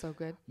 But so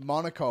good.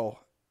 Monaco,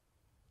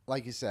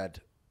 like you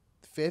said,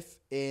 5th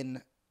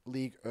in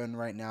Ligue 1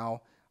 right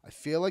now. I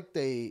feel like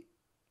they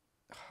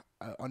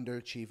are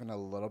underachieving a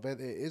little bit.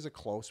 It is a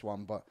close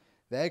one, but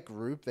their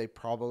group, they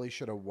probably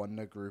should have won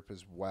the group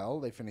as well.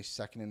 They finished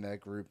 2nd in their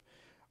group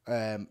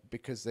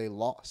because they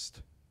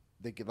lost.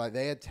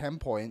 They had 10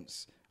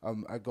 points,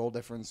 a goal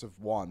difference of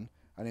 1.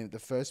 I mean, the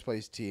first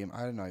place team,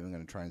 I'm not even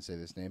going to try and say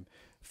this name.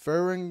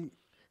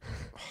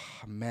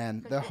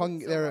 Man,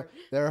 they're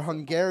a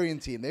Hungarian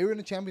team. They were in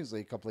the Champions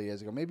League a couple of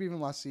years ago, maybe even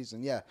last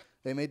season. Yeah,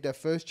 they made their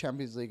first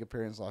Champions League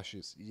appearance last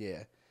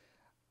year.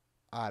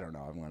 I don't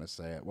know. I'm going to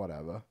say it.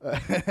 Whatever.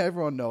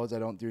 Everyone knows I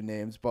don't do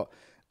names, but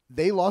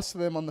they lost to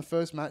them on the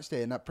first match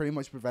day, and that pretty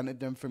much prevented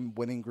them from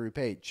winning Group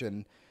H.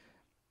 And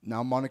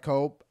now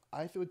Monaco,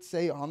 I would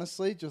say,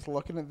 honestly, just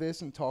looking at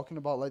this and talking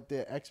about like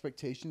the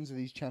expectations of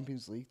these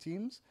Champions League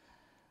teams,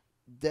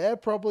 they're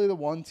probably the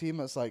one team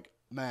that's like,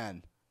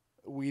 man,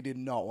 we did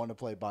not want to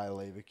play Bayer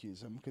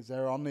Leverkusen because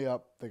they're on the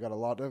up. They got a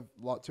lot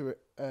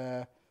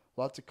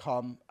to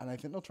come, and I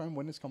think they'll try and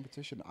win this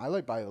competition. I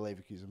like Bayer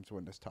Leverkusen to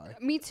win this tie.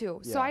 Me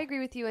too. Yeah. So I agree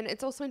with you, and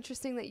it's also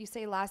interesting that you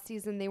say last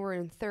season they were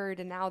in 3rd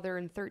and now they're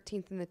in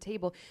 13th in the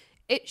table.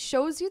 It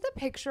shows you the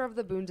picture of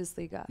the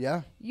Bundesliga.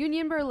 Yeah.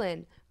 Union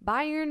Berlin,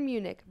 Bayern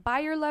Munich,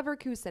 Bayer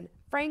Leverkusen,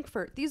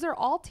 Frankfurt. These are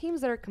all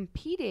teams that are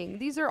competing.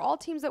 These are all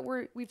teams that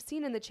we've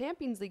seen in the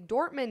Champions League.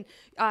 Dortmund,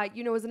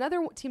 is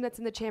another team that's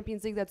in the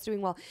Champions League that's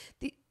doing well.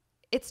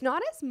 It's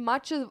not as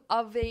much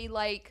of a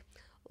like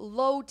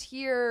low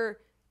tier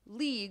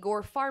league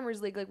or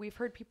farmers league like we've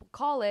heard people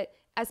call it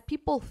as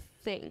people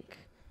think.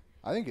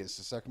 I think it's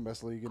the 2nd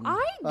best league and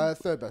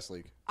 3rd best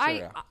league.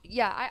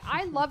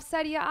 I love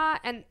Serie A,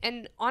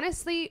 and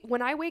honestly,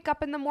 when I wake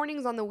up in the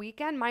mornings on the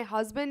weekend, my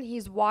husband,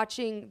 he's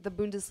watching the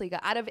Bundesliga.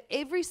 Out of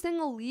every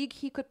single league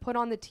he could put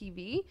on the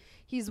TV,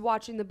 he's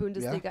watching the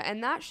Bundesliga,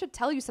 and that should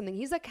tell you something.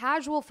 He's a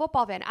casual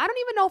football fan. I don't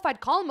even know if I'd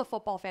call him a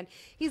football fan.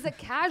 He's a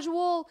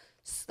casual,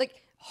 like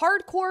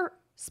hardcore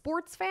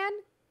sports fan.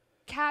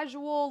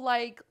 Casual,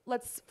 like,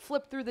 let's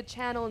flip through the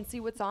channel and see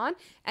what's on.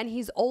 And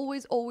he's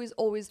always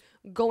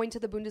going to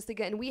the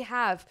Bundesliga. And we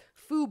have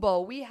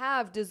Fubo, we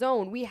have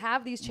DAZN, we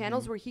have these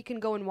channels where he can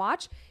go and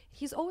watch.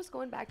 He's always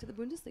going back to the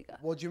Bundesliga.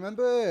 Well, do you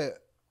remember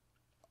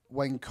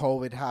when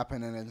COVID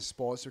happened and then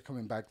sports were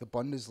coming back? The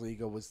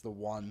Bundesliga was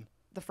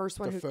the first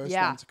one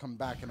to come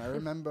back. And I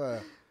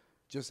remember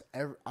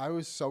I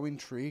was so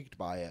intrigued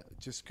by it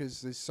just because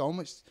there's so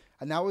much.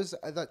 And that was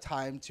at that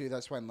time too.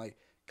 That's when like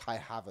Kai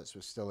Havertz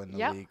was still in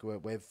the league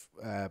with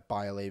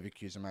Bayer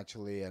Leverkusen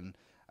actually, and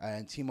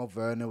Timo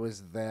Werner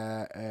was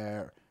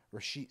there.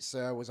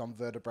 Rashica was on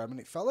Werder Bremen.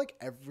 It felt like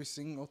every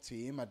single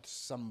team had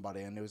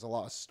somebody, and there was a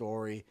lot of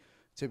story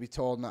to be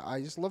told. And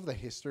I just love the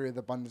history of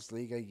the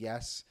Bundesliga.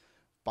 Yes,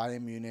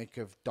 Bayern Munich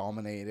have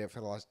dominated it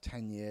for the last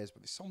 10 years,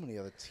 but there's so many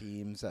other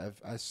teams that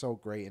are so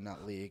great in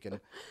that league. And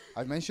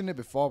I've mentioned it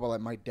before, but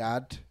like my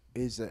dad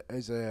is a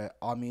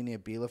Arminia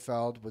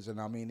Bielefeld, was an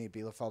Arminia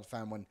Bielefeld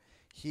fan when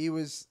he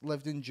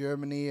lived in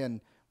Germany,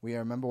 and we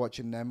remember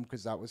watching them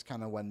because that was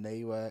kind of when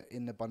they were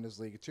in the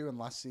Bundesliga too, and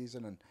last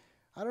season. And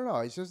I don't know,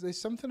 it's just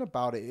there's something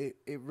about it.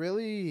 It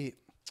really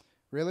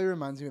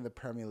reminds me of the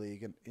Premier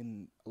League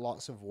in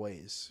lots of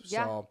ways.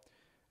 Yeah. So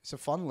it's a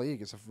fun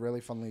league. It's a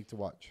really fun league to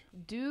watch.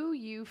 Do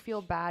you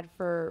feel bad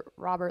for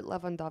Robert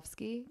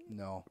Lewandowski?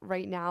 No.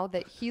 Right now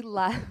that he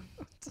left,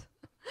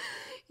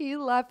 he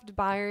left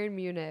Bayern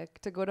Munich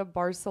to go to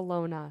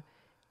Barcelona.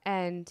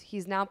 And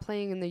he's now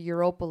playing in the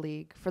Europa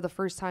League for the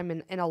first time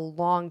in a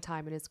long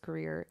time in his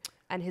career.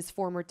 And his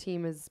former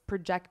team is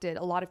projected.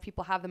 A lot of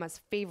people have them as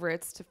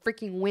favorites to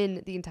freaking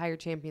win the entire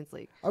Champions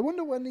League. I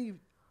wonder when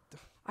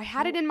I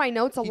had it in my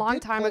notes a long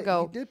time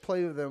ago. He did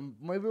play with them.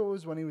 Maybe it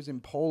was when he was in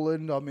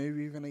Poland, or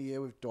maybe even a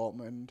year with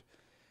Dortmund.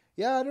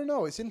 Yeah, I don't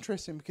know. It's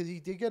interesting because he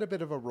did get a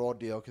bit of a raw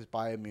deal because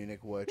Bayern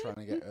Munich were trying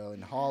to get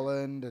Erling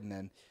Haaland, and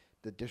then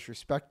the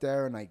disrespect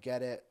there, and I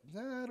get it.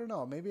 I don't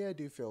know. Maybe I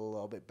do feel a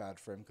little bit bad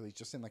for him because he's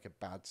just in like a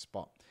bad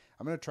spot.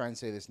 I'm going to try and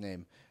say this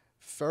name.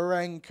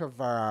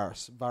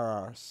 Ferencváros.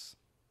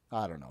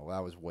 I don't know.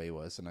 That was way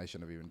worse, and I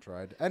shouldn't have even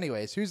tried.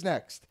 Anyways, who's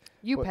next?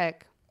 You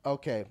pick.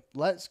 Okay,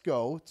 let's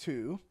go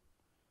to...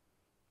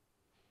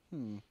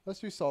 Let's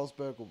do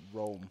Salzburg or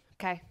Rome.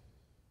 Okay.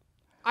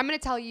 I'm going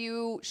to tell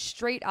you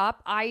straight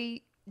up,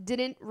 I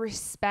didn't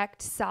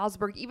respect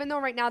Salzburg. Even though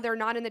right now they're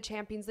not in the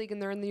Champions League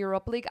and they're in the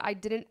Europa League, I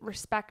didn't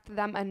respect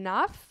them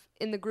enough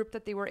in the group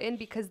that they were in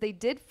because they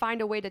did find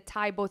a way to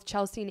tie both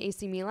Chelsea and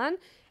AC Milan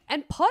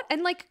and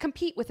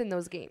compete within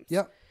those games.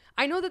 Yeah.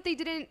 I know that they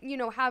didn't,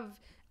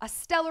 have a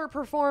stellar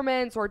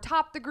performance or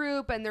top the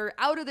group and they're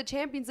out of the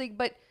Champions League,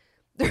 but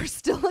they're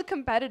still a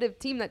competitive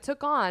team that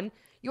took on,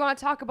 you want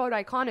to talk about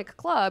iconic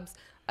clubs,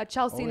 a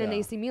Chelsea and an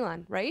AC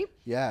Milan, right?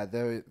 Yeah,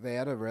 they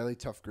had a really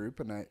tough group,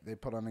 and they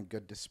put on a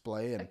good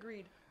display. And,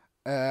 agreed.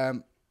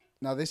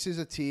 Now, this is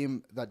a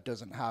team that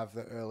doesn't have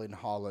the Erling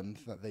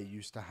Haaland that they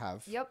used to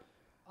have. Yep.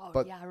 Oh,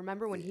 but, yeah, I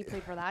remember when he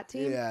played for that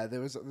team? Yeah,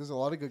 there's a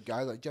lot of good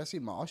guys. Like Jesse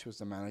Marsch was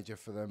the manager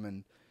for them,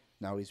 and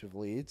now he's with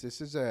Leeds.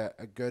 This is a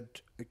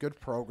good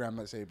program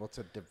that's able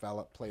to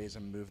develop players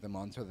and move them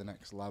on to the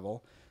next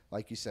level.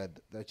 Like you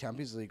said, the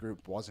Champions League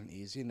group wasn't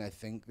easy, and I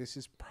think this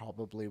is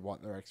probably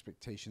what their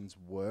expectations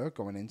were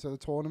going into the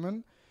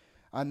tournament.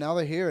 And now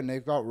they're here, and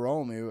they've got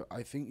Rome, who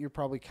I think you're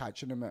probably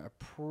catching them at a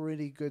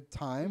pretty good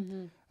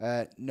time.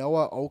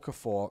 Noah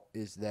Okafor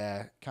is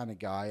their kind of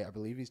guy. I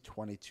believe he's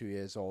 22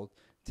 years old.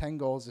 10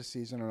 goals this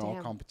season in all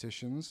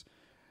competitions.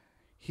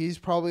 He's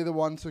probably the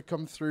one to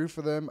come through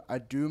for them.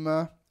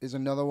 Aduma is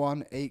another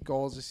one. 8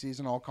 goals this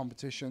season, all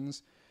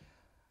competitions.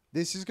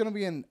 This is going to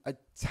be a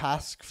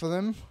task for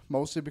them,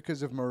 mostly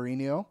because of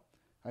Mourinho.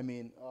 I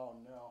mean, oh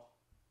no.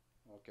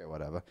 Okay,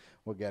 whatever.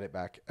 We'll get it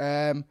back.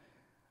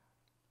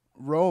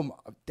 Rome,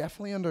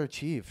 definitely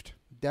underachieved.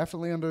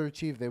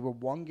 They were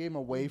one game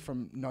away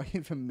from not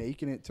even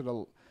making it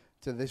to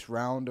this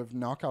round of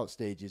knockout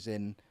stages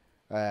in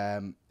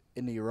the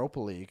Europa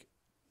League.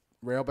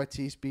 Real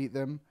Betis beat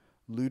them.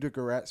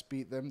 Ludogorets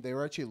beat them. They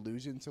were actually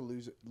losing to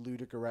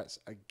Ludogorets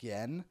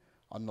again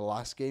on the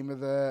last game of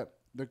the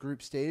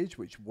group stage,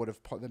 which would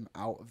have put them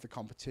out of the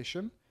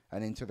competition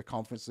and into the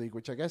Conference League,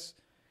 which I guess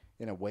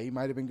in a way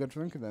might have been good for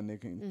them because then they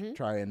can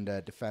try and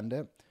defend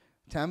it.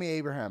 Tammy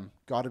Abraham,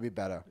 got to be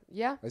better.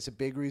 Yeah. That's a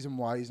big reason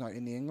why he's not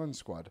in the England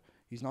squad.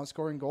 He's not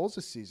scoring goals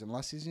this season.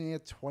 Last season he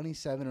had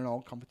 27 in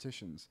all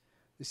competitions.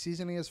 This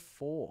season he has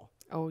 4.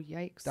 Oh,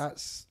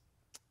 yikes.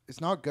 It's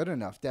not good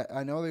enough.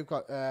 I know they've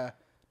got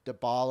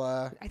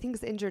Dybala. I think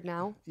he's injured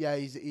now. Yeah,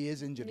 he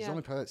is injured. Yeah. He's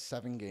only played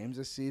 7 games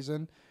this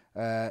season.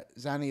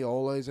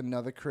 Zaniola is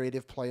another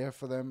creative player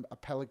for them.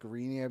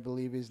 Pellegrini, I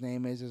believe his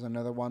name is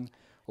another one.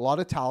 A lot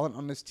of talent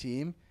on this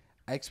team.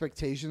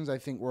 Expectations, I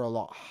think, were a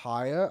lot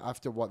higher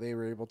after what they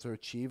were able to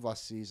achieve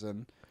last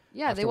season.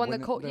 Yeah, they won the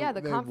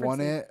conference. They won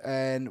it,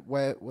 and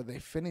where they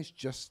finished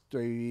just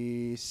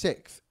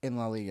 6th in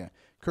La Liga.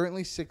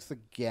 Currently 6th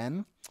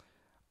again.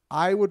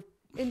 I would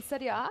in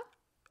Serie A.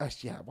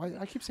 Yeah,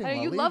 I keep saying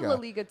La Liga. You love La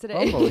Liga today.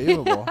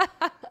 Unbelievable.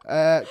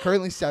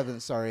 Currently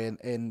 7th, sorry,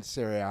 in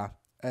Serie A.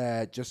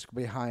 Just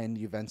behind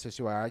Juventus,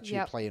 who are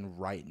actually playing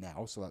right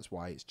now, so that's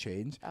why it's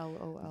changed.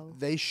 LOL.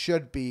 They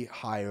should be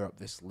higher up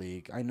this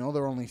league. I know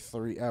they're only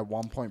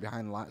 1 point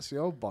behind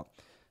Lazio, but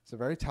it's a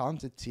very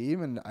talented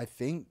team, and I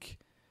think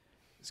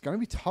it's going to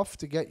be tough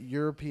to get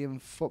European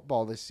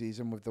football this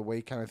season with the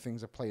way kind of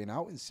things are playing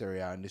out in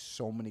Serie A, and there's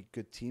so many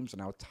good teams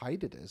and how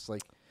tight it is.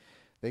 Like,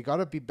 they got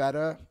to be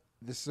better.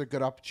 This is a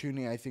good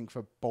opportunity, I think,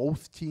 for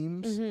both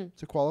teams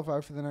to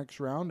qualify for the next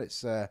round.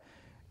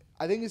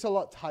 I think it's a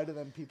lot tighter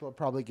than people are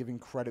probably giving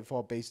credit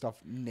for based off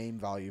name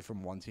value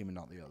from one team and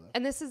not the other.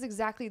 And this is a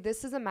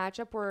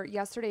matchup where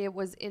yesterday it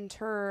was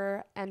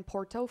Inter and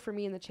Porto for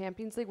me in the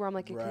Champions League, where I'm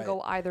like, it can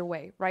go either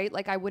way, right?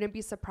 Like, I wouldn't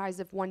be surprised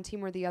if one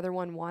team or the other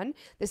one won.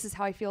 This is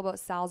how I feel about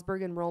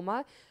Salzburg and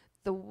Roma.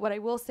 What I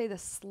will say, the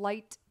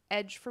slight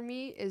edge for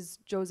me is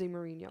Jose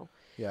Mourinho.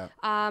 Yeah.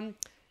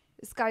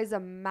 This guy's a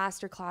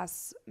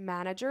masterclass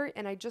manager,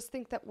 and I just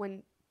think that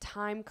when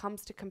time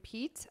comes to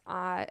compete,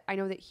 I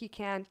know that he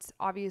can't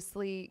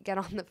obviously get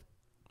on the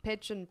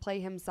pitch and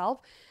play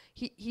himself.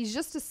 He's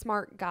just a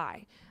smart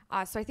guy.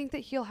 So I think that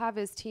he'll have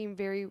his team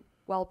very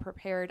well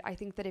prepared. I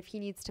think that if he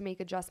needs to make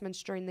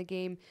adjustments during the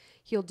game,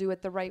 he'll do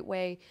it the right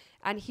way.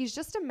 And he's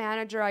just a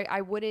manager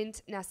I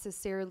wouldn't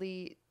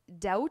necessarily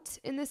doubt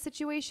in this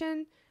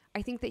situation.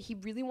 I think that he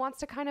really wants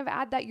to kind of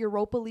add that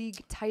Europa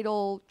League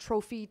title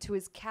trophy to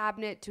his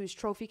cabinet, to his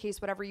trophy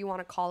case, whatever you want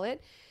to call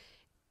it.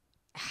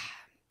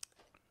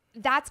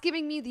 That's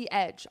giving me the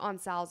edge on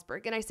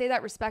Salzburg. And I say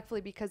that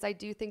respectfully because I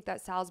do think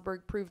that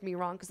Salzburg proved me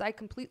wrong, because I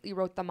completely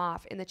wrote them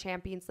off in the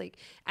Champions League,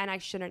 and I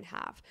shouldn't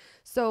have.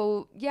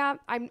 So, yeah,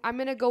 I'm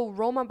going to go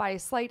Roma by a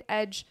slight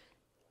edge.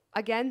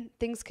 Again,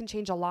 things can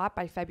change a lot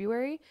by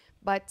February,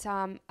 But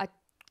a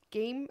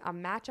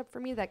matchup for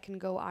me that can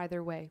go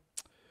either way.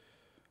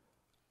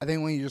 I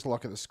think when you just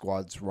look at the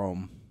squads,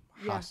 Rome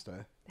has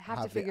to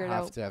figure it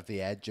out. Have to have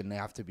the edge, and they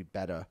have to be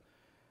better.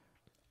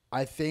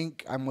 I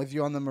think I'm with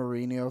you on the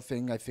Mourinho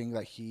thing. I think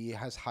that he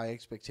has high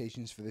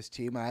expectations for this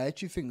team. I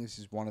actually think this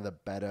is one of the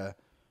better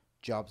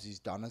jobs he's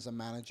done as a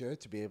manager,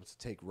 to be able to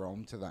take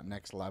Rome to that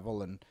next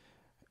level. And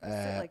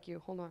like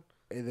you. Hold on.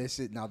 This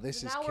is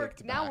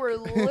kicked back. Now we're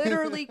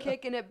literally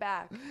kicking it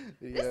back.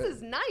 Yeah. This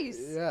is nice.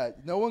 Yeah,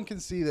 no one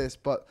can see this,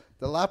 but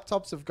the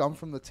laptops have gone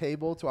from the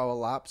table to our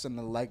laps, and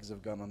the legs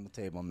have gone on the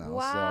table now.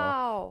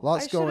 Wow. So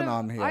lots going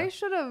on here. I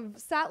should have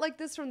sat like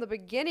this from the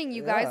beginning,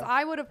 you guys.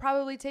 I would have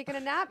probably taken a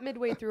nap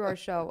midway through our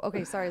show.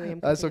 Okay, sorry,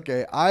 Liam. That's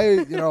okay.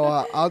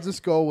 I'll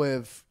just go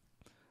with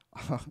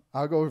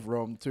I'll go with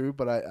Rome too,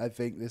 but I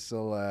think this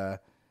will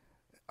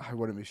I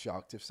wouldn't be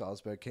shocked if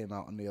Salzburg came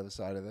out on the other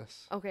side of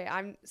this. Okay,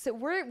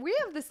 we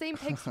have the same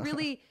picks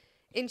really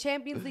in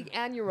Champions League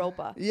and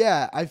Europa.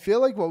 Yeah, I feel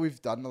like what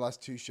we've done the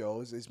last two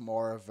shows is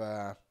more of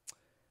a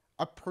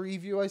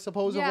preview, I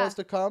suppose, of what's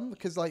to come.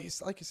 Because like I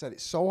said,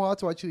 it's so hard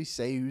to actually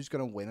say who's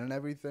going to win and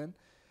everything.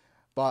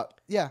 But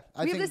yeah,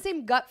 I think we have the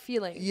same gut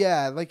feeling.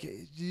 Yeah, like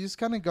you just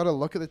kind of got to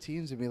look at the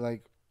teams and be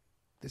like,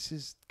 this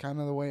is kind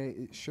of the way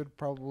it should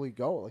probably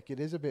go. Like, it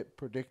is a bit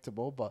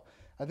predictable, but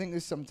I think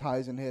there's some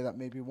ties in here that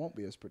maybe won't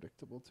be as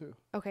predictable too.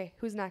 Okay,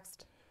 who's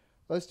next?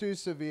 Let's do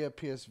Sevilla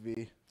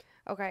PSV.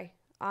 Okay.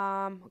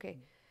 Okay.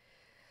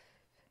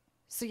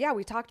 So yeah,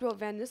 we talked about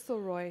Van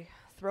Nistelrooy,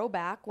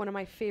 throwback, one of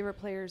my favorite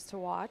players to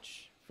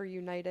watch for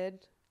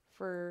United,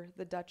 for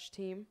the Dutch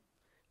team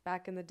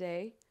back in the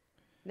day.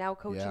 Now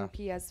coaching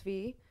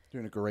PSV.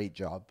 Doing a great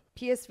job.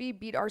 PSV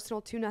beat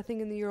Arsenal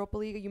 2-0 in the Europa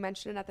League. You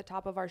mentioned it at the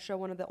top of our show,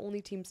 one of the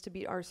only teams to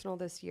beat Arsenal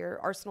this year.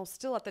 Arsenal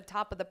still at the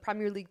top of the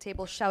Premier League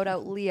table. Shout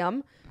out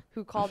Liam,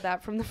 who called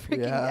that from the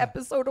freaking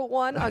episode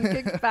 1 on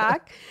Kicked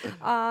Back.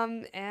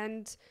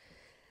 And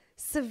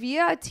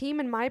Sevilla, a team,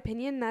 in my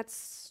opinion,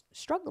 that's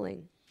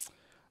struggling.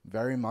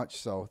 Very much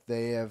so.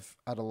 They have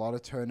had a lot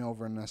of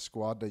turnover in their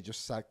squad. They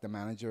just sacked the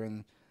manager,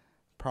 and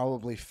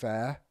probably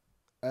fair.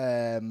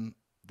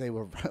 They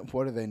were,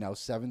 what are they now,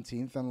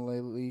 17th in La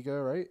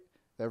Liga, right?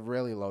 They're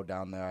really low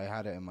down there. I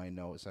had it in my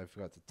notes. I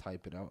forgot to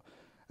type it out.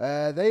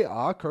 They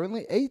are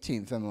currently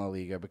 18th in La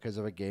Liga because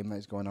of a game that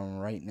is going on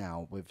right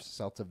now with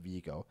Celta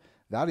Vigo.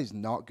 That is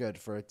not good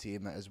for a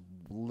team that has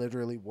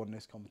literally won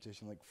this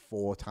competition like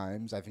 4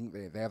 times. I think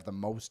they have the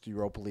most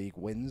Europa League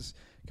wins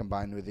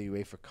combined with the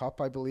UEFA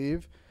Cup, I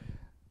believe.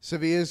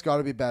 Sevilla's got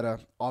to be better,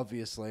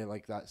 obviously.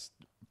 Like, that's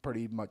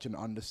pretty much an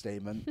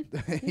understatement.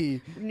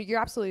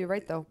 You're absolutely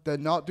right, though. They're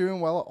not doing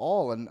well at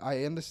all, and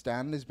I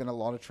understand there's been a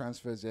lot of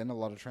transfers in, a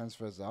lot of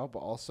transfers out, but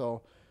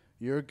also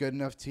you're a good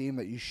enough team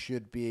that you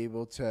should be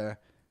able to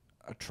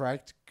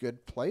attract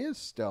good players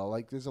still.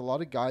 Like, there's a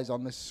lot of guys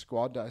on this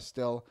squad that are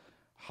still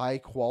high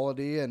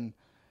quality, and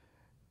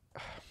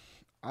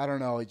I don't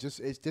know.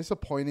 It's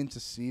disappointing to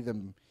see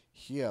them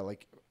here.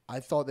 Like, I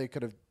thought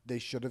they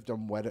should have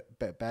done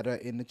better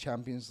in the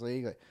Champions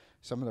League. Like,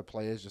 some of the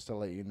players, just to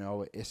let you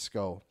know,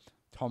 Isco,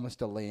 Thomas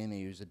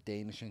Delaney, who's a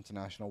Danish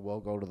international, will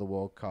go to the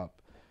World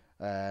Cup.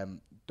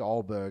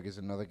 Dahlberg is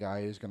another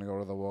guy who's going to go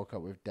to the World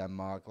Cup with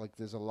Denmark. Like,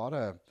 there's a lot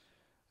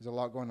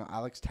going on.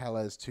 Alex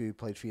Telles too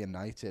played for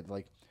United.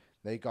 Like,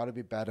 they got to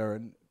be better.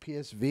 And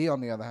PSV, on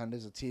the other hand,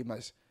 is a team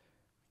that's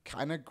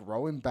kind of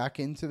growing back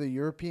into the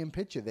European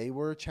picture. They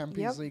were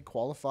Champions League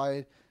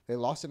qualified. They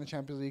lost in the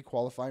Champions League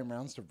qualifying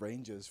rounds to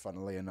Rangers,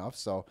 funnily enough.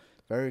 So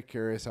very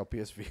curious how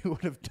PSV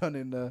would have done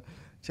in the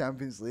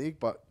Champions League.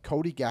 But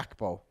Cody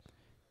Gakpo,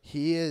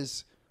 he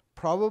is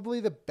probably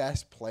the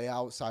best player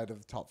outside of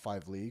the top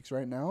 5 leagues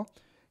right now.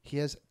 He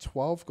has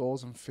 12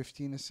 goals and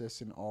 15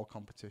 assists in all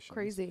competitions.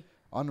 Crazy.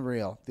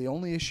 Unreal. The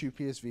only issue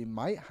PSV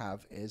might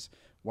have is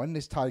when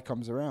this tie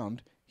comes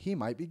around, he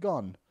might be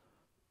gone.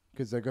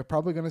 Because they're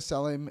probably going to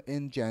sell him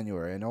in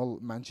January. I know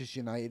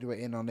Manchester United were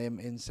in on him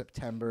in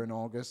September and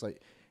August,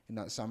 like in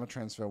that summer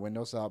transfer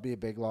window, so that'll be a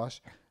big loss.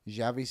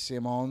 Xavi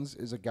Simons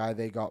is a guy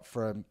they got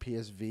from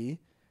PSV.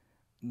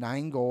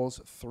 9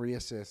 goals, 3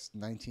 assists,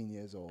 19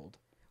 years old.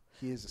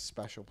 He is a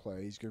special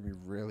player. He's going to be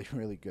really,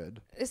 really good.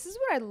 This is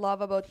what I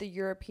love about the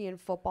European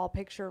football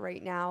picture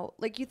right now.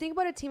 Like, you think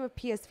about a team of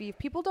PSV, if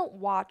people don't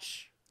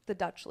watch the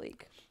Dutch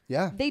league.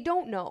 Yeah. They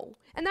don't know.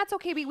 And that's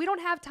okay. We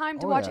don't have time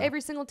to watch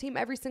every single team,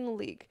 every single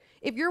league.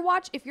 If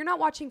you're not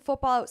watching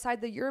football outside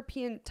the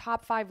European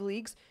top 5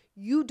 leagues,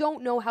 you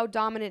don't know how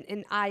dominant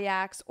an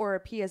Ajax or a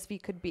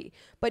PSV could be.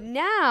 But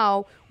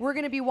now we're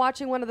going to be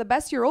watching one of the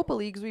best Europa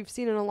Leagues we've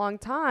seen in a long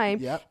time.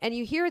 Yep. And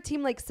you hear a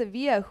team like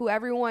Sevilla, who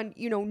everyone,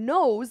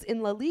 knows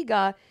in La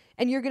Liga,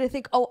 and you're going to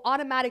think, oh,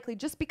 automatically,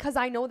 just because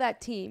I know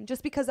that team,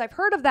 just because I've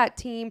heard of that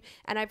team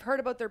and I've heard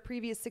about their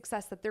previous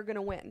success, that they're going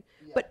to win.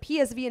 Yeah. But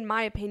PSV, in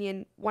my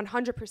opinion,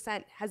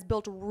 100% has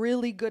built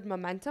really good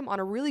momentum on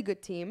a really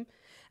good team.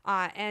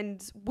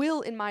 And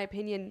will, in my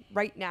opinion,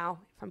 right now,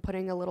 if I'm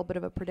putting a little bit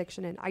of a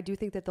prediction in, I do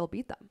think that they'll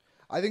beat them.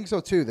 I think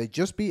so too. They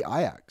just beat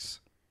Ajax.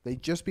 To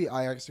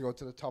go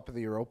to the top of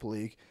the Europa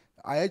League.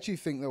 I actually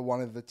think they're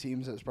one of the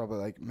teams that's probably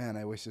like, man,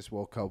 I wish this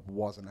World Cup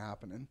wasn't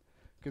happening.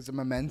 Because the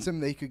momentum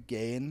they could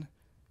gain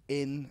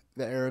in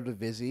the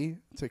Eredivisie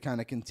to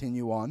kind of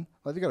continue on.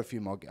 Like, they got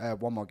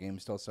one more game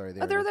still, sorry.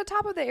 Oh, they're the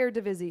top of the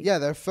Eredivisie. Yeah,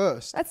 they're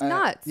first. That's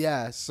nuts.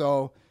 Yeah,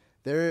 so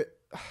they're,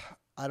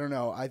 I don't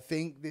know. I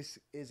think this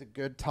is a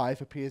good tie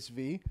for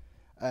PSV.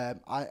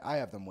 I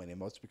have them winning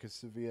most because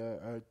Sevilla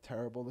are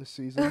terrible this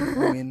season.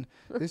 I mean,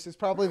 this is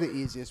probably the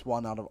easiest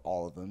one out of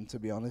all of them, to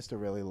be honest, to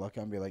really look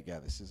and be like, yeah,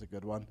 this is a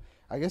good one.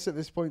 I guess at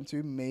this point,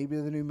 too, maybe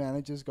the new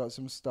manager's got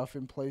some stuff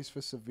in place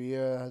for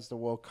Sevilla, has the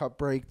World Cup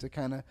break to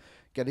kind of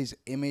get his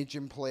image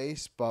in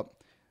place. But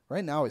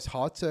right now, it's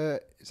hard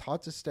to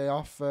stay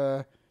off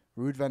Ruud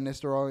van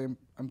Nistelrooy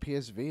and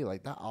PSV.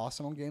 Like, that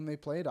Arsenal game they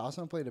played,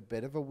 Arsenal played a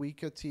bit of a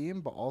weaker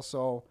team, but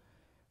also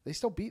they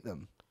still beat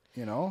them,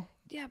 you know?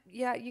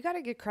 Yeah, you got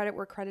to give credit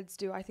where credit's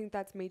due. I think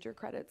that's major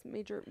credits,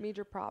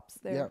 major props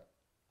there. Yeah.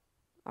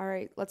 All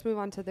right, let's move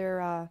on to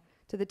their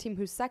to the team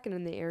who's second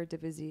in the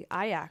Eredivisie,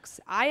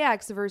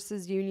 Ajax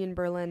versus Union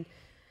Berlin.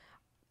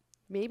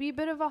 Maybe a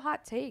bit of a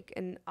hot take,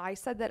 and I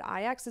said that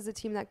Ajax is a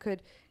team that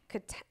could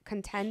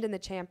contend in the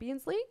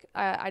Champions League.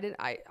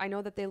 I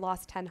know that they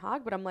lost Ten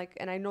Hag, but I'm like,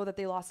 and I know that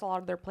they lost a lot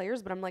of their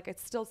players, but I'm like,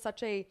 it's still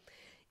such a,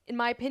 in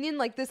my opinion,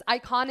 like this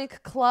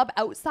iconic club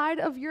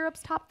outside of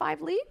Europe's top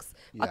 5 leagues,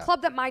 a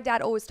club that my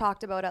dad always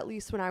talked about, at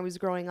least when I was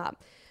growing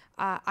up.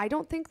 I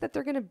don't think that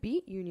they're going to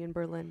beat Union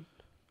Berlin.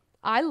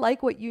 I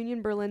like what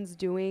Union Berlin's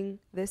doing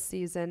this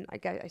season.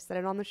 I said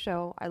it on the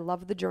show. I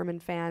love the German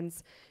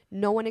fans.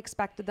 No one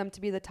expected them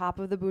to be the top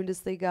of the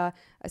Bundesliga,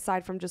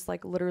 aside from just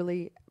like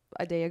literally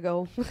a day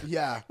ago.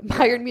 Yeah.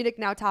 Bayern Munich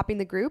now topping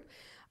the group.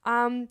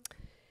 But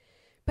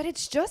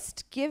it's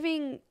just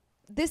giving...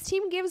 This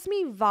team gives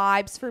me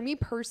vibes, for me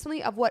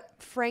personally, of what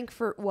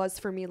Frankfurt was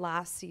for me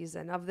last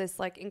season, of this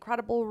like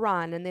incredible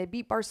run, and they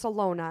beat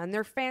Barcelona, and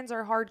their fans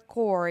are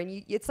hardcore,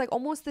 and it's like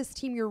almost this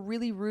team you're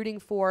really rooting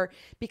for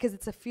because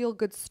it's a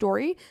feel-good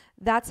story.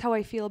 That's how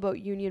I feel about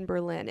Union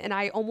Berlin, and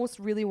I almost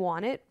really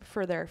want it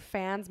for their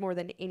fans more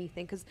than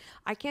anything, because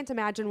I can't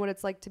imagine what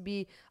it's like to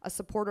be a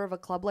supporter of a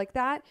club like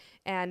that,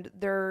 and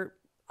they're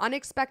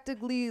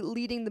unexpectedly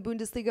leading the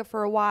Bundesliga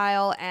for a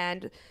while,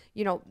 and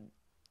you know,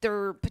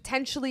 they're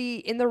potentially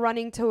in the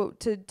running to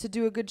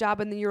do a good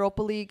job in the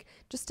Europa League.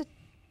 Just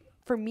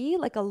for me,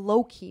 like a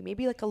low-key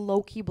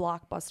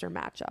blockbuster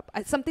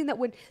matchup. Something that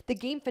when the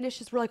game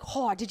finishes, we're like,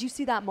 oh, did you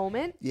see that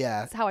moment?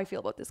 Yeah. That's how I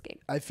feel about this game.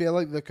 I feel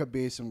like there could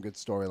be some good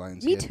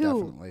storylines Me here, too.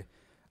 definitely.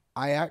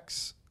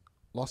 Ajax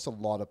lost a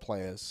lot of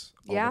players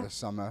over the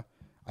summer.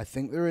 I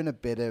think they're in a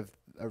bit of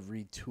a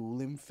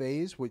retooling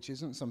phase, which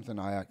isn't something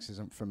Ajax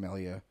isn't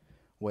familiar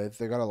with.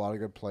 They got a lot of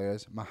good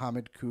players.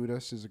 Mohamed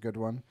Kudus is a good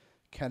one.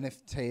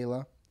 Kenneth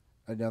Taylor,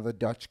 another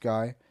Dutch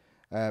guy.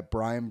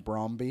 Brian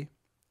Bromby,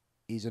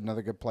 he's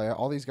another good player.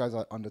 All these guys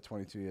are under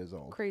 22 years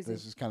old. Crazy.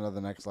 This is kind of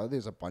the next level.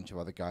 There's a bunch of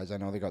other guys. I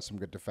know they got some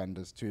good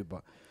defenders too,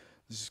 but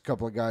there's a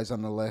couple of guys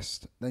on the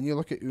list. Then you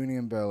look at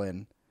Union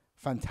Berlin.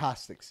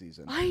 Fantastic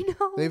season. I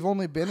know. They've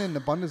only been in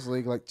the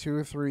Bundesliga like 2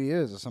 or 3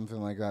 years or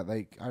something like that.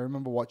 I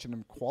remember watching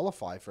them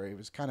qualify for it. It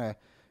was kind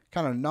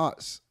of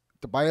nuts.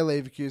 The Bayer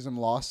Leverkusen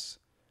loss,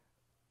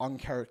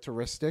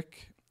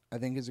 uncharacteristic, I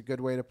think is a good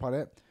way to put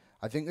it.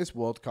 I think this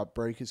World Cup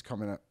break is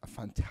coming at a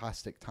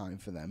fantastic time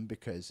for them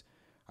because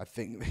I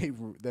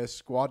think their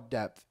squad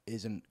depth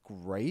isn't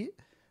great,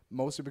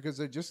 mostly because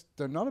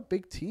they're not a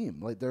big team.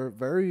 Like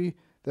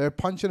they're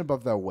punching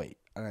above their weight,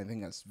 and I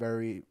think that's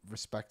very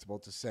respectable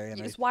to say.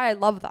 And it's why I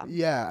love them.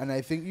 Yeah, and I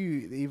think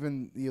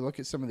you look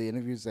at some of the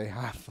interviews they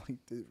have, like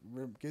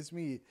it gives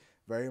me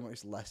very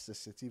much Leicester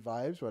City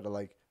vibes, where they're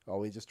like, "Oh,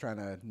 we're just trying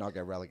to not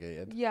get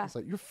relegated." Yeah, it's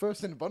like you're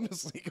first in the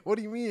Bundesliga. What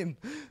do you mean?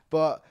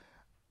 But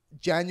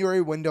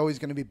January window is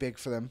going to be big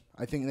for them.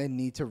 I think they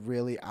need to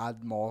really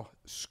add more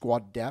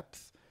squad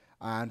depth,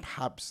 and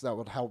perhaps that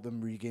would help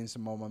them regain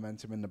some more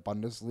momentum in the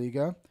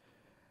Bundesliga.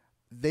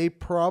 They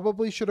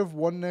probably should have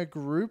won their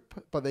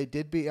group, but they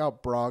did beat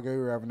out Braga, who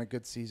are having a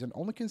good season.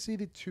 Only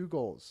conceded 2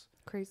 goals.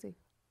 Crazy.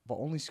 But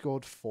only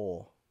scored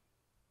 4.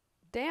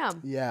 Damn.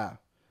 Yeah.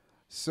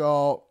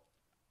 So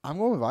I'm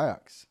going with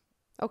Ajax.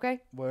 Okay.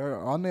 We're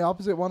on the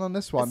opposite one on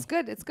this one. It's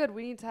good. It's good.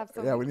 We need to have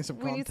some. Yeah, we need some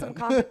content. We need some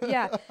content.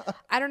 Yeah.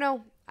 I don't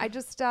know. I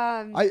just.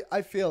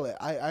 I feel it.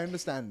 I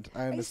understand.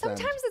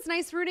 Sometimes it's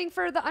nice rooting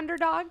for the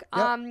underdog.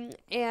 Yep.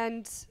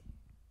 And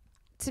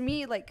to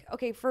me, like,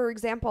 okay, for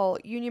example,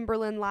 Union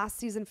Berlin last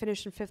season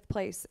finished in 5th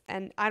place,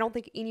 and I don't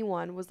think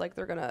anyone was like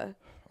they're gonna.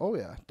 Oh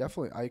yeah,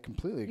 definitely. I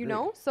completely agree. You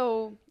know,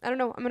 so I don't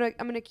know. I'm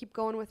gonna keep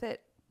going with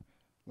it.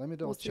 Let me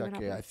double check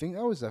here. I think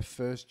that was their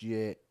first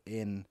year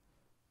in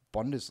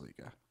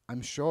Bundesliga.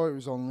 I'm sure it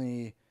was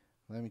only.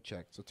 Let me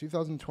check. So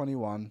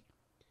 2021.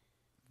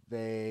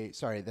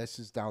 This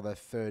is now their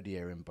 3rd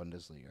year in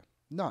Bundesliga.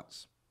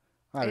 Nuts.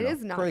 I don't know. It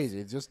is nuts. Crazy.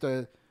 It's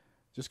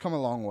just come a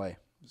long way.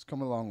 It's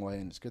come a long way,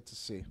 and it's good to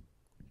see.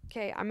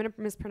 Okay, I'm gonna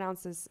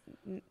mispronounce this.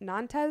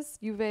 Nantes,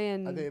 Juve,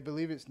 and I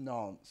believe it's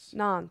Nantes.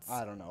 Nantes.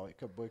 I don't know. It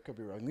could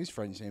be wrong. These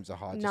French names are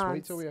hard. Just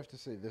wait till we have to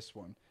say this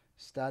one.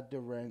 Stade de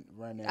Rennes.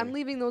 I'm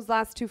leaving those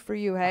last two for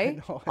you, hey?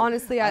 know.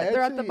 Honestly,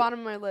 they're at the bottom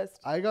of my list.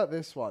 I got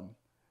this one.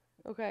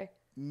 Okay.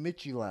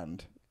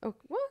 Midtjylland. Oh,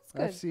 well,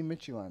 that's good. FC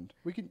Midtjylland.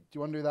 Do you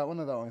want to do that one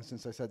or that one?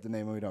 Since I said the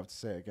name, and we don't have to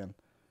say it again.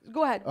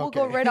 Go ahead. We'll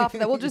go right off of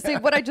that. We'll just say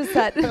what I just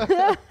said.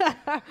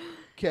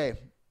 Okay.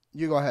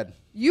 You go ahead.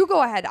 You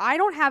go ahead. I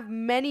don't have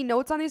many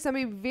notes on this. I'm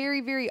being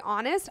very, very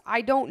honest.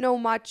 I don't know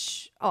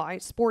much. Oh,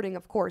 Sporting,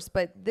 of course.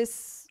 But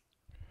this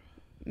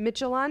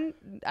Midtjylland,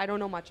 I don't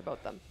know much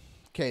about them.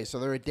 Okay, so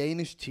they're a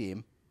Danish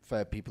team,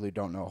 for people who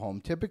don't know at home.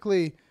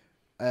 Typically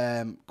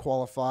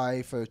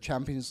qualify for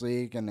Champions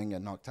League and then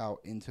get knocked out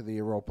into the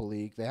Europa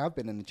League. They have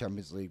been in the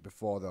Champions League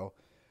before, though.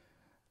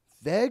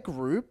 Their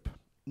group,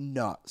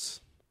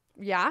 nuts.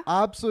 Yeah?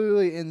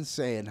 Absolutely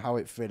insane how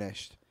it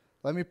finished.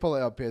 Let me pull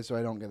it up here so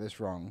I don't get this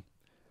wrong.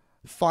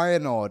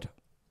 Feyenoord,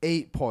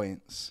 8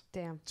 points.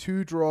 Damn.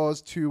 2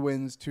 draws, 2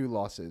 wins, 2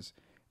 losses.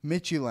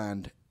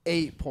 Midtjylland,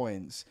 8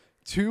 points.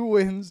 2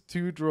 wins,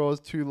 2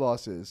 draws, 2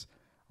 losses.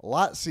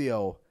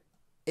 Lazio,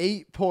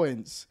 8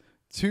 points.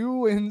 2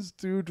 wins,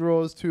 2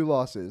 draws, 2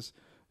 losses.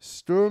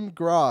 Sturm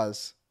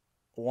Graz,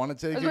 want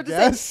to take a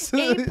guess?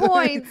 8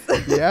 points.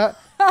 Yeah.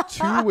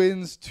 2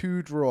 wins,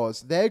 2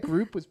 draws. Their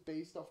group was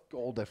based off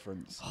goal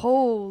difference.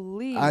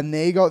 Holy. And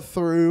they got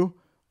through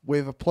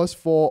with a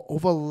 +4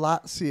 over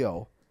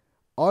Lazio.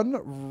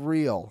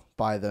 Unreal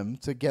by them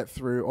to get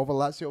through over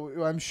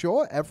Lazio. I'm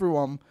sure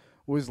everyone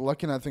was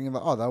looking at thinking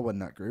that, oh, they'll win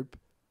that group.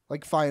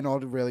 Like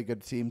Feyenoord, a really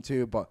good team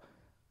too. But,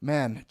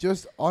 man,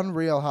 just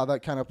unreal how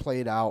that kind of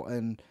played out.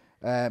 And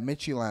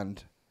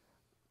Midtjylland.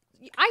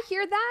 I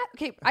hear that.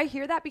 Okay, I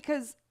hear that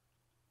because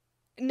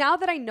now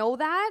that I know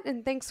that,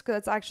 and thanks, because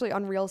that's actually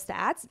unreal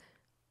stats,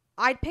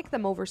 I'd pick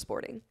them over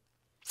Sporting.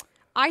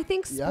 I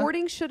think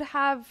Sporting should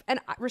have, and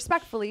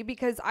respectfully,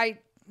 because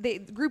they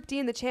Group D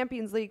in the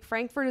Champions League,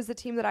 Frankfurt is the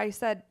team that I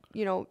said,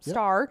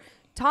 star.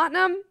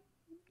 Tottenham,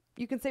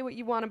 you can say what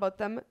you want about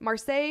them.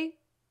 Marseille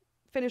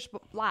finished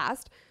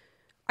last.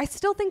 I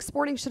still think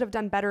Sporting should have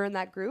done better in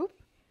that group.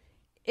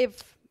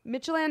 If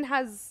Midtjylland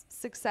has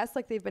success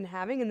like they've been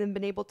having and then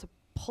been able to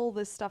pull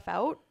this stuff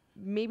out,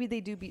 maybe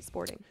they do beat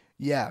Sporting.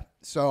 Yeah,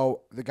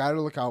 so the guy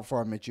to look out for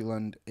on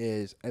Midtjylland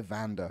is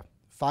Evander.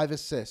 5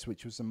 assists,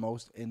 which was the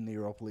most in the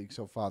Europa League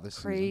so far this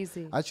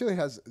season. Actually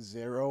has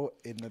 0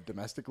 in the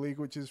domestic league,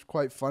 which is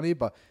quite funny,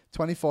 but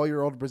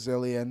 24-year-old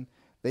Brazilian.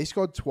 They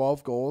scored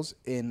 12 goals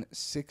in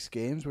 6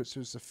 games, which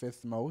was the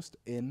 5th most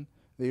in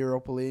the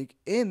Europa League.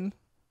 In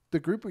the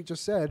group we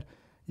just said,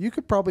 you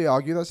could probably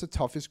argue that's the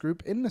toughest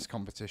group in this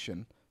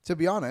competition, to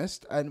be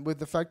honest. And with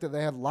the fact that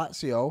they have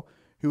Lazio,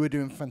 who are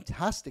doing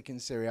fantastic in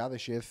Serie A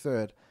this year,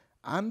 3rd,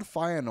 and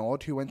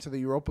Feyenoord, who went to the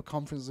Europa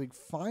Conference League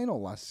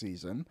final last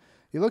season.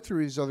 You look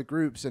through these other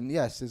groups, and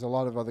yes, there's a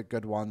lot of other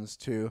good ones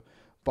too.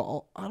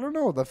 But I don't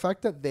know. The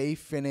fact that they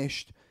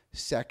finished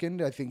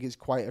 2nd, I think, is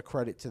quite a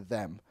credit to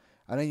them.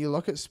 And then you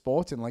look at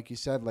Sporting, like you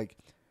said, like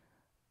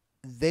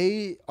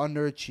they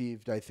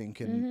underachieved, I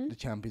think, in the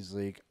Champions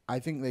League. I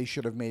think they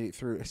should have made it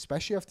through,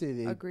 especially after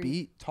they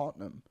beat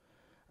Tottenham.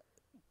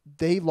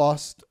 They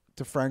lost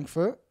to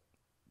Frankfurt,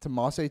 to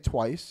Marseille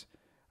twice.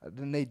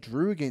 Then they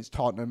drew against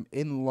Tottenham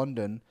in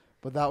London,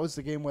 but that was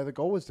the game where the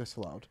goal was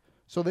disallowed.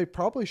 So they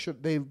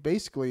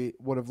basically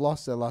would have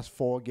lost their last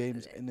 4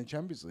 games in the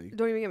Champions League.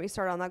 Don't even get me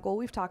started on that goal.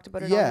 We've talked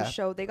about it on the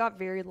show. They got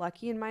very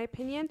lucky, in my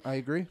opinion. I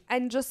agree.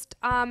 And just,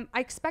 I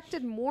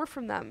expected more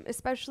from them,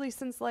 especially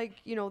since,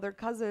 their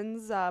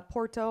cousins,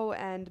 Porto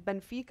and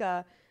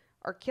Benfica,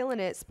 are killing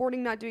it.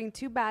 Sporting not doing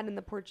too bad in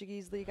the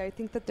Portuguese league. I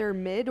think that they're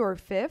mid or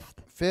 5th.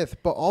 5th,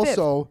 but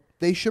also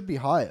they should be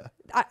higher.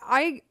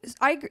 I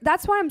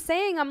that's why I'm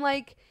saying, I'm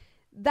like,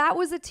 that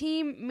was a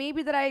team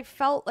maybe that I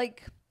felt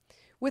like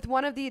with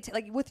one of the,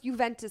 with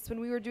Juventus, when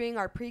we were doing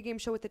our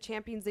pregame show with the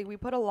Champions League, we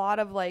put a lot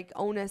of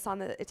onus on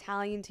the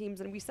Italian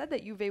teams, and we said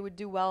that Juve would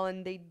do well,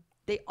 and they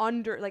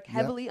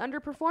heavily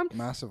underperformed.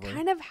 Massively.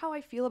 Kind of how I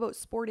feel about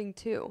Sporting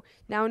too.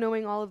 Now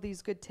knowing all of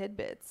these good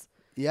tidbits.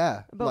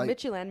 Yeah. About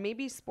Midtjylland,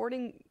 maybe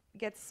Sporting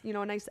gets,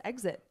 a nice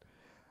exit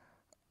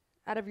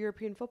out of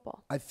European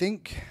football. I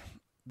think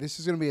this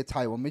is going to be a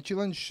tight one.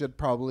 Midtjylland should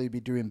probably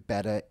be doing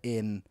better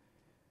in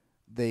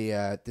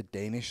the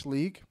Danish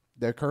league.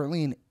 They're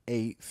currently in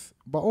 8th,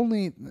 but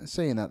only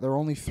saying that they're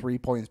only 3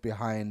 points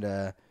behind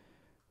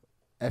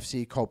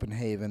FC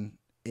Copenhagen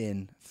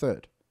in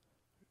 3rd,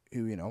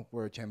 who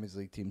were a Champions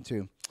League team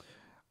too.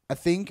 I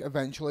think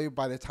eventually,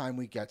 by the time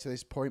we get to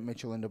this point,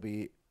 Midtjylland will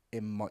be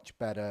in much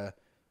better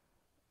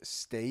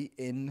state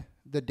in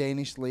the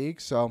Danish league.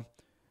 So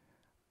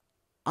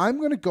I'm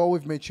going to go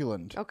with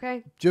Midtjylland.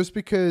 Okay. Just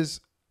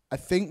because I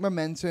think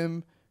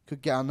momentum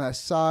could get on their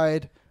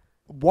side.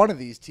 One of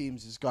these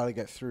teams has got to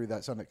get through.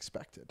 That's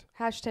unexpected.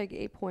 Hashtag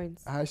 8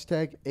 points.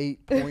 Hashtag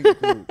 8-point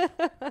group.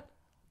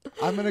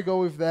 I'm going to go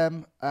with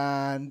them.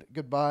 And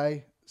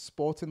goodbye,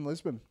 Sporting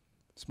Lisbon.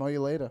 Smell you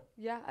later.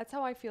 Yeah, that's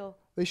how I feel.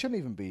 They shouldn't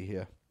even be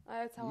here.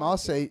 That's how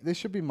Marseille. This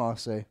should be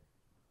Marseille.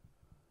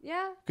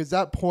 Yeah. Because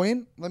that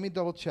point, let me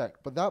double check.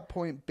 But that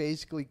point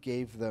basically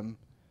gave them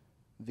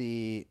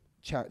the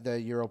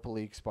the Europa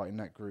League spot in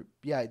that group.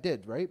 Yeah, it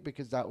did, right?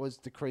 Because that was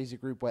the crazy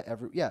group where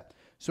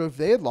So if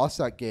they had lost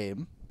that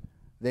game,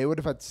 they would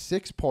have had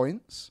 6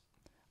 points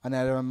and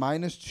had a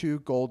 -2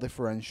 goal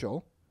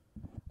differential.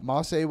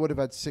 Marseille would have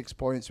had 6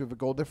 points with a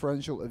goal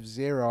differential of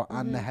 0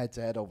 and the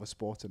head-to-head over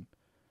Sporting.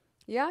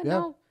 Yeah,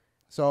 no.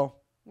 So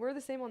We're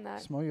the same on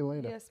that. smell you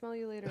later. Yeah, smell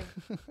you later.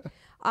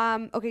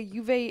 Okay,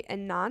 Juve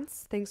and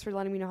Nantes. Thanks for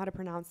letting me know how to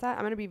pronounce that.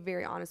 I'm going to be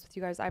very honest with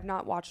you guys. I've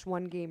not watched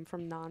one game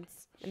from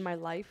Nantes in my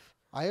life.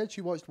 I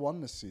actually watched one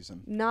this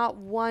season. Not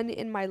one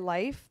in my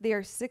life. They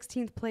are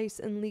 16th place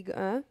in Ligue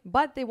 1,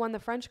 but they won the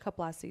French Cup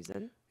last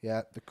season.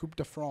 Yeah, the Coupe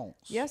de France.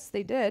 Yes,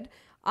 they did.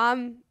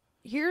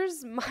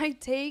 Here's my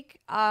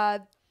take.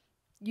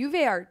 Juve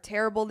are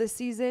terrible this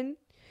season.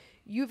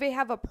 Juve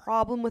have a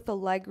problem with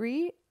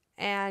Allegri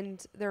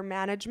and their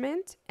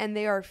management, and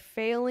they are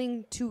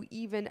failing to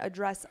even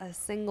address a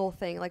single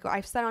thing. Like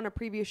I've said on a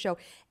previous show,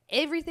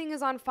 everything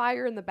is on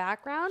fire in the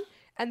background,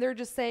 and they're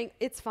just saying,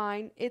 it's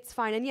fine, it's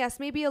fine. And yes,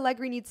 maybe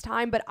Allegri needs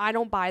time, but I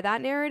don't buy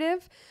that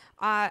narrative.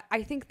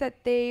 I think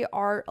that they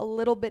are a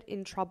little bit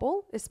in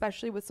trouble,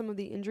 especially with some of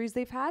the injuries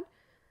they've had.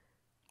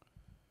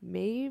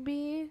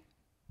 Maybe.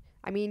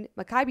 I mean,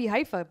 Maccabi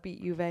Haifa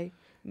beat Juve.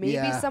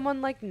 Maybe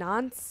someone like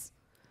Nantes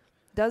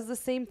does the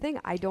same thing.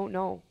 I don't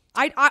know.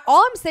 I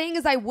all I'm saying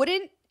is I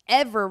wouldn't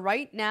ever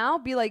right now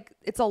be like,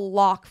 it's a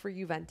lock for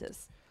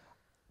Juventus.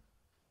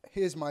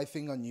 Here's my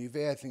thing on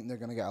Juve. I think they're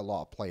going to get a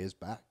lot of players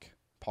back.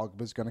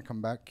 Pogba's going to come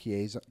back.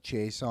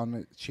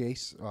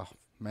 Chase. Oh,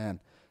 man.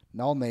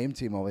 No name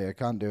team over here. I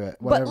can't do it.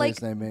 Whatever but like,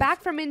 his name is.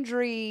 Back from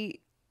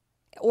injury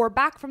or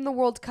back from the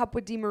World Cup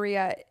with Di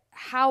Maria,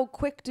 how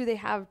quick do they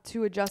have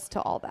to adjust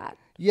to all that?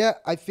 Yeah,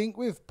 I think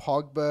with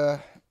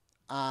Pogba,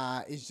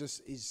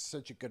 he's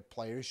such a good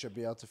player. He should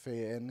be able to fit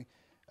in.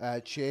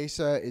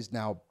 Chiesa is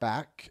now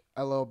back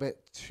a little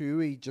bit too.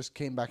 He just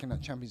came back in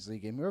that Champions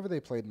League game. Whoever they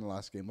played in the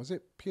last game. Was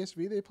it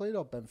PSV they played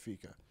or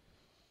Benfica?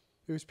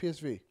 It was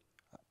PSV.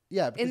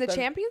 Yeah. In the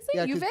Champions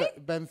League? Yeah,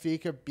 Juve?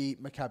 Benfica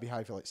beat Maccabi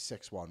Haifa like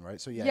 6-1, right?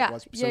 So, it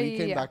was. So he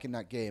came back in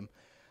that game.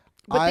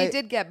 But they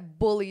did get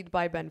bullied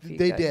by Benfica.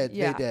 They did.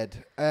 They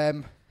did.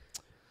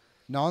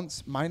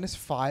 Nantes,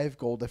 -5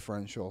 goal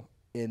differential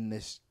in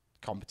this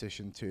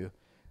competition too.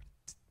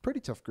 Pretty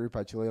tough group,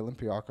 actually.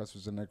 Olympiacos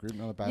was in their group,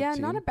 not a bad team. Yeah,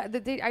 not a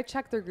bad. I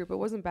checked their group. It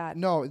wasn't bad.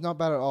 No, it's not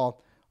bad at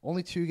all.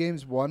 Only 2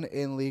 games won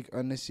in League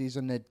One this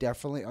season. They're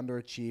definitely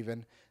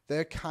underachieving.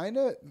 They're kind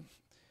of,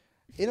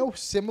 in a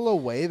similar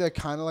way, they're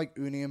kind of like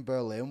Union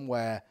Berlin,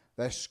 where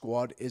their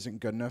squad isn't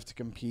good enough to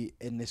compete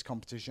in this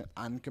competition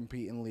and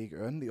compete in League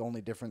One. The only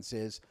difference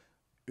is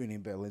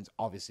Union Berlin's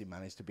obviously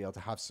managed to be able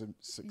to have some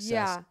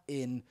success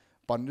in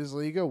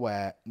Bundesliga,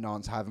 where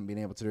Nantes haven't been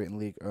able to do it in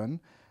League One.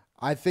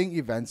 I think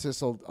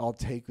Juventus I'll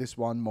take this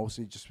one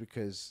mostly just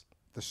because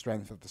the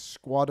strength of the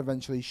squad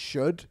eventually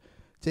should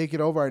take it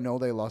over. I know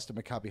they lost to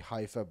Maccabi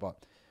Haifa,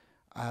 but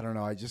I don't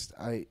know.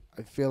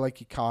 I feel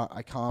like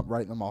I can't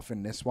write them off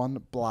in this one.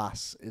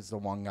 Blas is the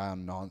one guy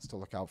on Nantes to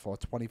look out for.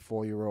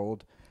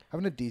 24-year-old,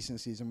 having a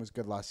decent season, was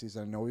good last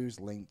season. I know he was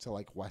linked to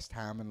like West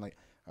Ham and like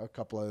a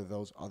couple of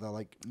those other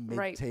like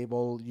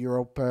mid-table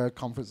Europa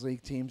Conference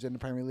League teams in the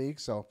Premier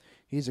League. So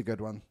he's a good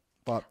one.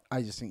 But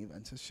I just think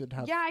Juventus should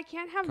have. Yeah, I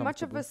can't have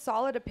much of a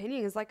solid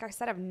opinion. Because like I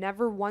said, I've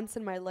never once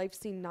in my life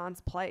seen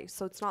Nantes play.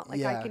 So it's not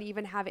like I can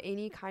even have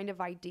any kind of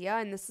idea.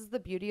 And this is the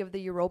beauty of the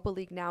Europa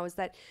League now, is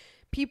that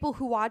people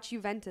who watch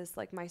Juventus,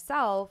 like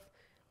myself,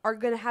 are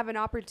going to have an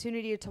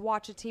opportunity to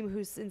watch a team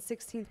who's in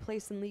 16th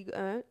place in Ligue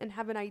 1 and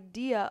have an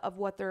idea of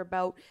what they're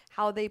about,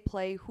 how they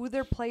play, who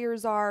their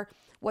players are,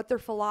 what their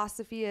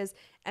philosophy is.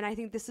 And I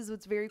think this is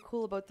what's very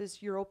cool about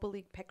this Europa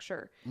League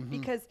picture.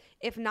 Because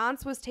if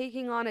Nantes was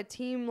taking on a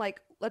team like,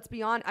 let's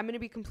be honest, I'm going to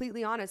be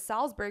completely honest,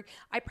 Salzburg,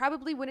 I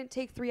probably wouldn't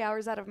take 3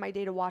 hours out of my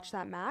day to watch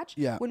that match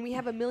when we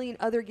have a million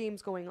other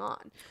games going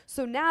on.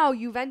 So now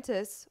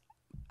Juventus,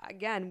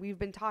 again, we've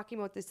been talking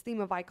about this theme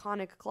of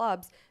iconic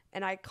clubs.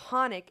 An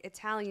iconic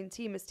Italian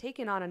team is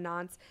taking on a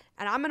Nantes,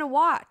 and I'm going to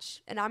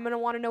watch, and I'm going to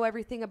want to know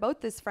everything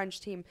about this French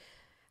team.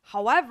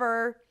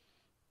 However,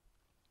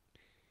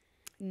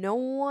 no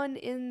one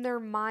in their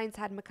minds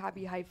had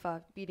Maccabi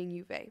Haifa beating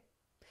Juve.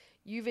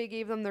 Juve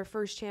gave them their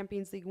first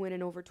Champions League win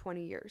in over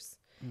 20 years.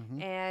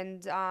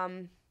 And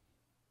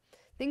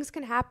things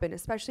can happen,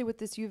 especially with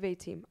this Juve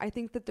team. I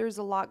think that there's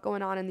a lot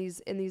going on in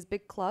these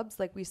big clubs,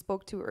 like we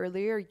spoke to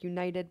earlier,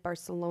 United,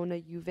 Barcelona,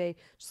 Juve,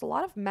 just a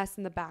lot of mess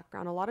in the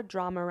background, a lot of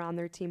drama around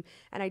their team.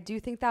 And I do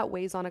think that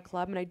weighs on a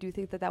club, and I do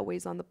think that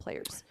weighs on the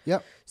players.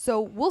 Yep.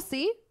 So we'll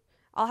see.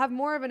 I'll have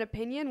more of an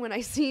opinion when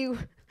I see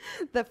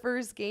the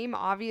first game,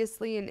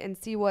 obviously, and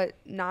see what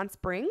Nantes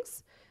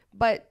brings.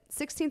 But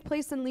 16th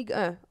place in Ligue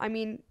 1, I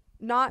mean,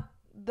 not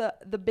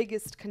the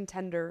biggest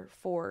contender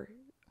for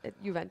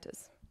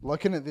Juventus.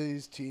 Looking at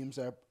these teams,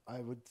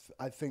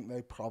 I think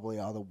they probably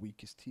are the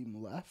weakest team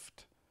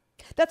left.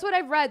 That's what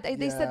I've read.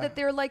 They said that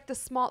they're like the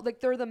small, like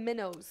they're the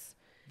minnows.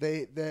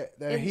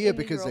 They're here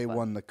because they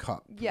won the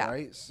cup,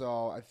 right?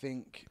 So I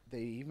think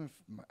they even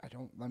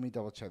let me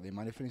double check. They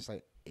might have finished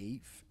like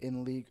 8th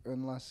in League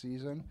 1 last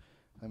season.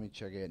 Let me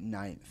check it.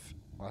 9th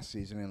last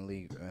season in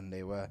league, and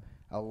they were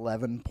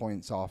 11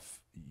 points off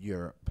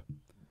Europe,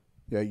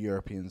 their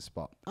European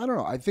spot. I don't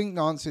know. I think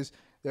Nantes is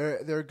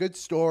they're a good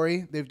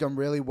story. They've done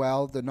really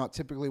well. They're not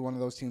typically one of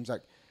those teams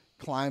that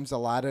climbs the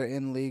ladder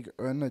in League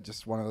One. They're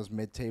just one of those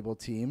mid-table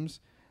teams.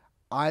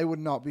 I would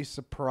not be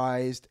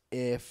surprised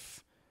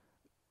if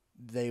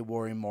they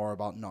worry more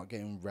about not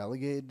getting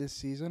relegated this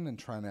season and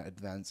trying to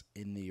advance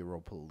in the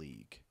Europa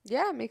League.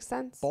 Yeah, it makes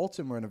sense.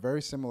 Bolton were in a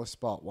very similar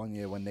spot one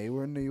year when they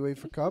were in the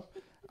UEFA Cup.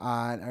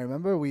 And I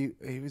remember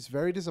it was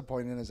very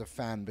disappointing as a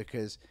fan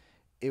because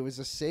it was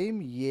the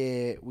same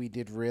year we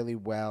did really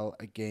well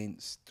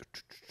against...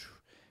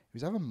 It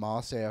was either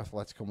Marseille or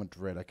Atletico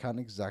Madrid. I can't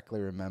exactly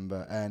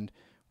remember. And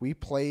we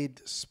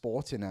played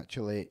Sporting,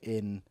 actually,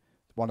 in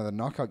one of the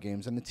knockout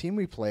games. And the team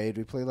we played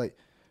like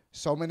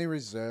so many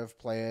reserve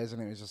players.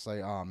 And it was just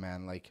like, oh,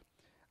 man, like,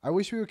 I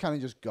wish we were kind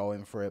of just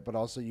going for it. But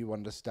also you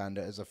understand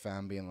it as a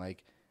fan being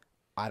like,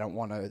 I don't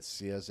want to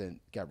see us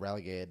get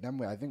relegated.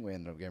 Then I think we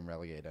ended up getting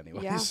relegated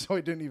anyway, Yeah. so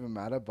it didn't even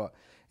matter. But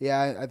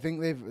yeah, I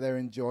think they're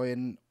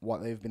enjoying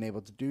what they've been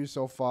able to do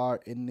so far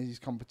in these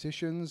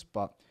competitions.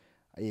 But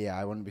yeah,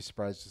 I wouldn't be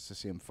surprised just to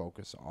see them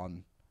focus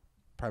on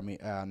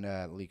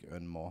League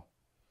One more.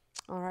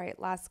 All right,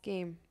 last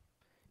game.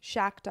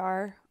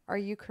 Shakhtar, our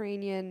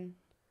Ukrainian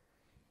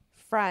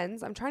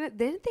friends.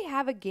 Didn't they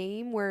have a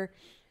game where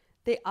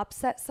they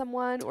upset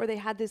someone or they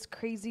had this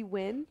crazy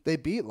win? They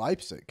beat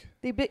Leipzig.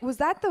 Was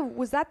that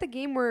the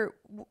game where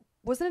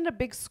wasn't it a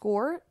big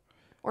score?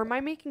 Or am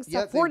I making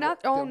stuff? 4-0?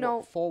 Oh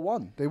no.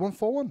 4-1. They won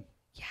 4-1.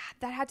 Yeah,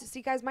 that had to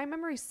see, guys. My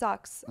memory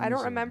sucks. I Let me don't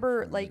see.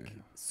 remember like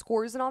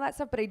scores and all that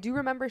stuff, but I do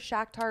remember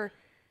Shakhtar.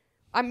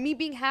 Me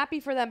being happy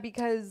for them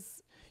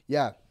because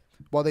Yeah.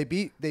 Well, they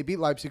beat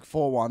Leipzig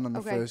 4-1 on the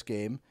Okay. first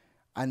game,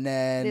 and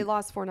then they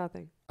lost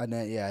 4-0. And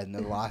then, in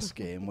the last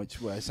game,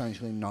 which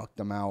essentially knocked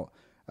them out,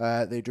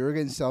 they drew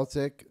against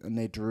Celtic and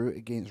they drew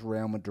against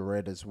Real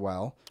Madrid as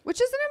well.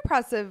 Which is an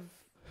impressive.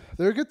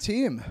 They're a good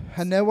team.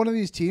 And they're one of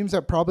these teams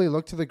that probably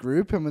looked to the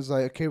group and was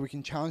like, okay, we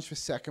can challenge for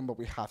second, but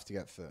we have to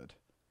get third.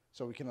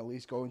 So we can at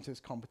least go into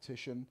this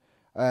competition.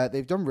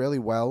 They've done really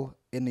well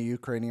in the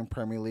Ukrainian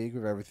Premier League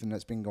with everything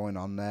that's been going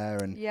on there.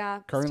 And Yeah,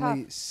 it's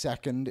currently tough.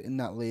 second in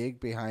that league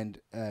behind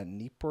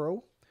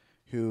Dnipro,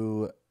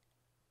 who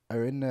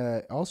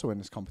are also in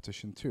this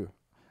competition too.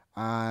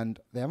 And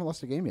they haven't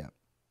lost a game yet.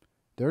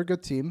 They're a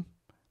good team.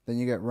 Then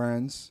you get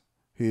Rennes,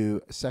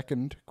 who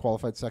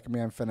qualified second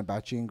behind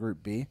Fenerbahce in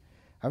Group B,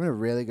 having a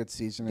really good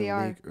season in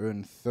League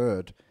One,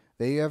 third.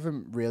 They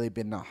haven't really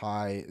been that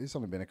high. It's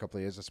only been a couple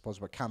of years, I suppose,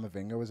 but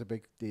Camavinga was a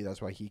big deal.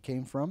 That's where he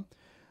came from.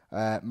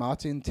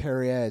 Martin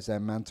Terrier is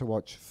their man to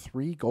watch.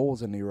 3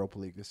 goals in the Europa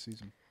League this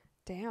season.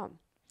 Damn.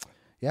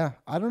 Yeah,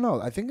 I don't know.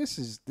 I think this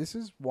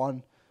is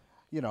one,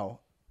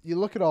 you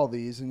look at all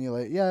these and you're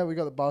like, yeah, we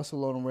got the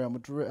Barcelona, Real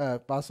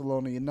Madrid,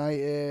 Barcelona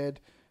United,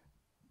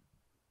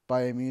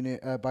 Bayern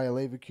Munich, Bayer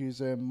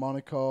Leverkusen,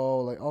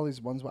 Monaco, like all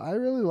these ones. But I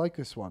really like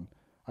this one.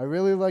 I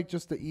really like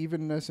just the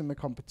evenness in the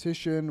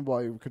competition,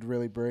 what it could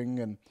really bring.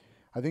 And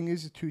I think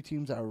these are 2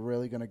 teams that are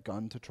really going to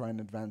gun to try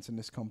and advance in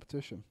this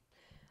competition.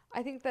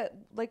 I think that,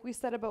 like we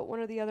said about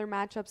one of the other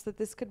matchups, that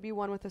this could be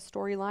one with a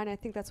storyline. I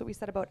think that's what we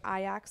said about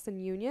Ajax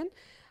and Union.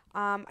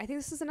 I think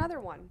this is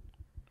another one.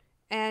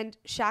 And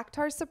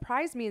Shakhtar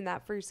surprised me in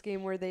that first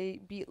game where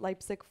they beat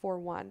Leipzig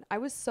 4-1. I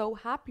was so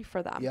happy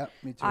for them. Yeah,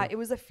 me too. It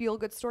was a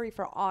feel-good story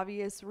for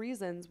obvious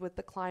reasons with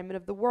the climate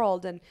of the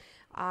world. And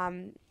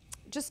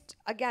just,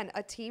 again,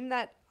 a team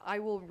that I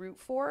will root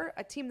for,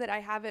 a team that I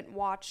haven't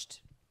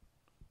watched,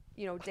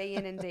 day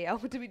in and day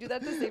out. Did we do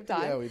that at the same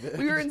time? Yeah, we did.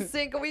 We were in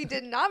sync. We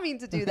did not mean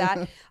to do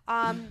that.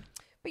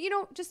 But,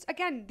 just,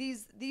 again,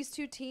 these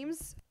 2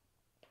 teams,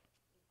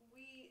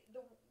 the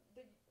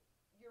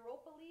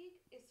Europa League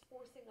is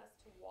forcing us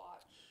to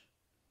watch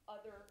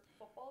other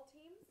football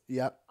teams.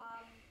 Yep.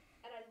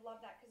 And I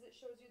love that because it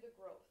shows you the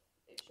growth.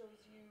 It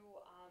shows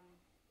you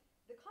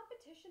the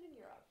competition in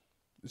Europe.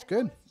 It's and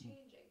good. How it's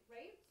changing,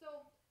 right?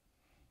 So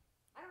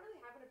I don't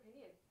really have an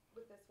opinion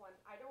with this one.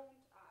 I don't.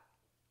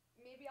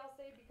 Maybe I'll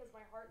say because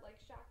my heart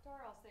likes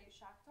Shakhtar, I'll say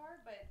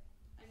Shakhtar. But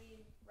I mean,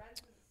 Rennes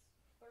is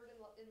third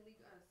in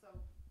Ligue 1, so.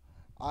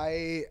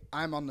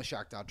 I'm on the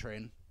Shakhtar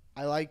train.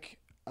 I like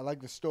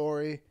the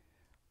story.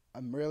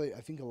 I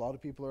think a lot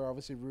of people are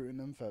obviously rooting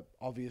them for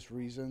obvious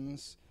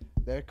reasons.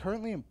 They're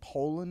currently in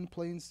Poland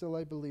playing still,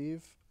 I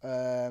believe,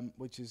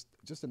 which is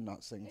just a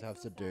nuts thing to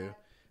have to do.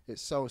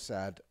 It's so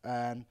sad.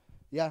 And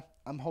yeah,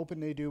 I'm hoping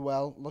they do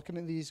well. Looking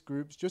at these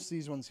groups, just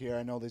these ones here,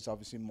 I know there's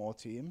obviously more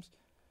teams.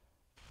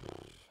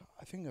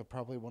 I think they're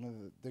probably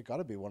they got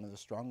to be one of the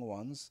stronger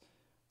ones.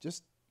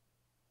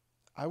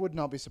 I would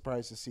not be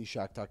surprised to see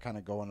Shakhtar kind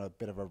of go on a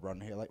bit of a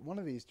run here. Like one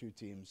of these 2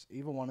 teams,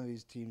 even one of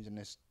these teams in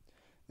this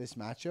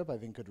matchup, I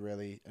think could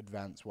really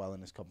advance well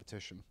in this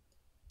competition.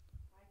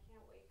 I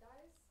can't wait,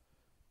 guys.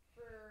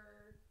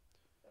 For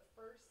the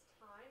first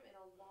time in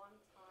a long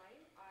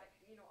time,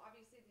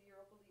 obviously the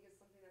Europa League is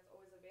something that's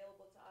always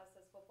available to us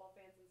as football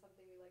fans and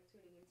something we like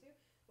tuning into.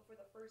 But for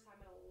the first time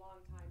in a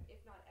long time,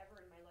 if not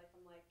ever in my life,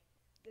 I'm like,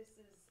 this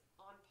is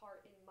on par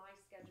in my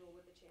schedule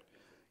with the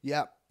Champions League.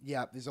 Yeah,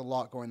 Yeah, there's a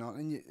lot going on,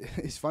 and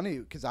it's funny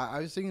because I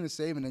was thinking the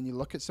same. And then you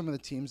look at some of the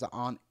teams that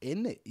aren't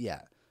in it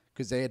yet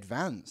because they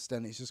advanced,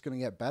 and it's just going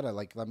to get better.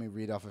 Like, let me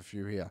read off a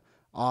few here: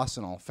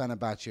 Arsenal,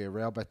 Fenerbahce,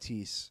 Real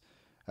Betis,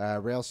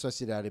 Real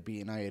Sociedad beat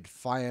United,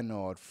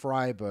 Feyenoord,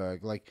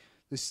 Freiburg. Like,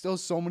 there's still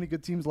so many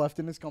good teams left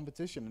in this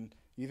competition, and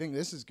you think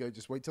this is good?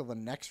 Just wait till the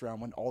next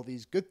round when all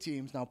these good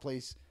teams now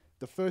place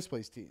the first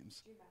place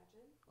teams. Do you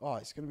imagine? Oh,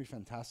 it's going to be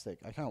fantastic!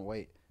 I can't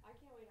wait. I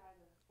can't wait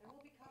either. And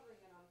we'll be covering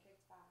it on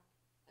Kicks Back.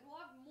 And we'll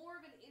have more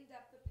of an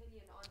in-depth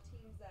opinion on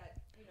teams that,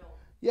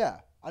 Yeah,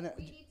 I know.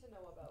 we need to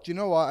know about. Do you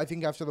know what? I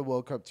think after the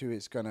World Cup too,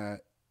 it's gonna.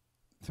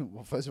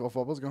 Well, first of all,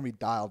 football's gonna be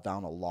dialed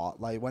down a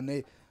lot. Like when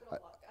they, Good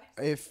luck,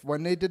 guys.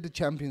 when they did the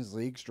Champions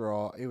League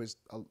draw, it was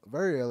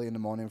very early in the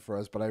morning for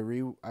us. But I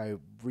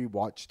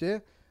rewatched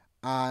it,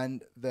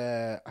 and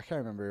I can't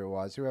remember who it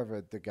was.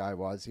 Whoever the guy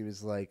was, he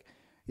was like,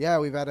 "Yeah,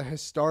 we've had a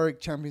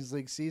historic Champions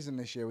League season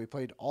this year. We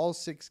played all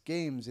 6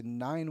 games in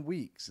 9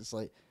 weeks." It's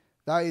like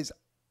that is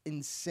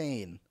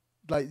insane.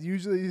 Like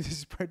usually you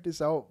spread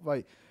this out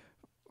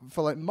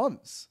for like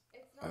months.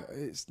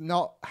 It's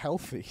not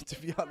healthy, to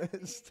be honest.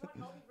 It's not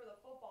healthy for the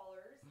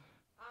footballers.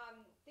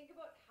 Think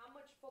about how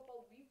much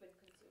football we've been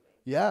consuming.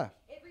 Yeah.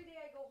 Every day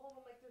I go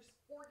home, I'm like, there's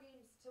 4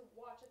 games to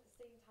watch at the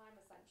same time,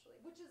 essentially,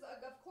 which is,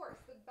 of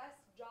course, the best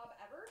job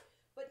ever.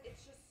 But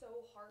it's just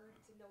so hard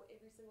to know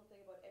every single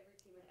thing about every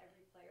team and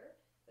every player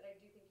that I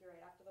do think you're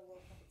right. After the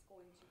World Cup, it's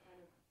going to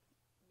kind of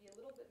be a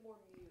little bit more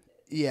muted.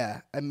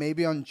 Yeah, and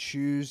maybe on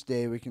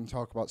Tuesday we can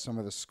talk about some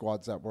of the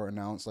squads that were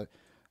announced. Like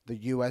the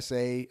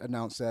USA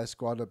announced their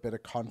squad, a bit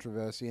of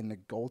controversy in the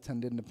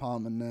goaltending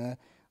department there.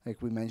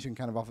 Like we mentioned,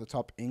 kind of off the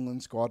top,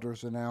 England squad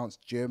was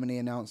announced. Germany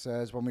announced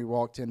theirs when we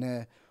walked in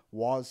here.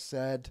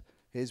 Said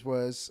his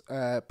was.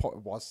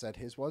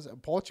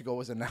 Portugal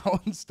was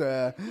announced.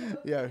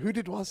 Yeah, who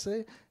did Was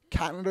say?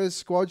 Canada's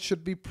squad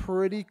should be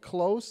pretty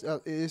close.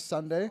 It is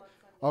Sunday.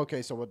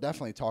 Okay, so we'll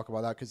definitely talk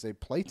about that because they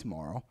play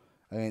tomorrow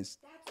against.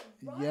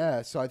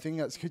 Yeah, so I think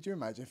that's. Could you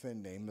imagine if they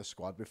named the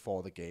squad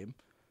before the game,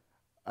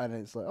 and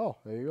it's like, oh,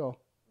 there you go.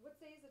 What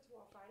day is it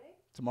tomorrow? Friday?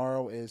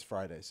 Tomorrow is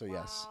Friday, so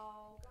yes.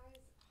 Wow,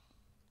 guys.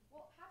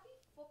 Well, happy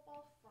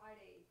Football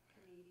Friday,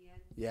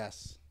 Canadians.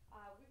 Yes.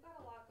 We've got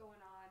a lot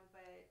going on,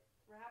 but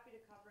we're happy to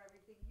cover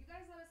everything. You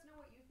guys let us know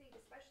what you think,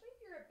 especially if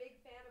you're a big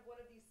fan of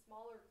one of these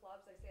smaller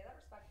clubs. I say that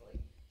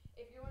respectfully.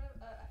 If you're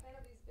a fan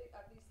of these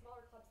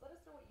smaller clubs, let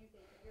us know what you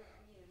think and your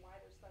opinion and why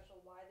they're special,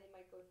 why they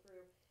might go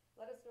through.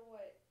 Let us know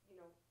what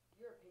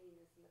your opinion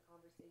is in the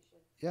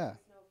conversation. Yeah.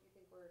 Let us know if you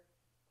think we're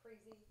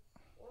crazy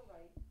or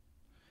right.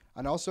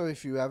 And also,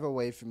 if you have a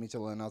way for me to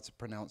learn how to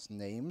pronounce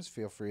names,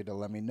 feel free to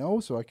let me know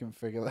so I can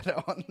figure that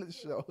out on the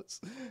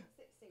shows.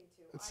 Same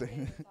too. I can't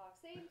even talk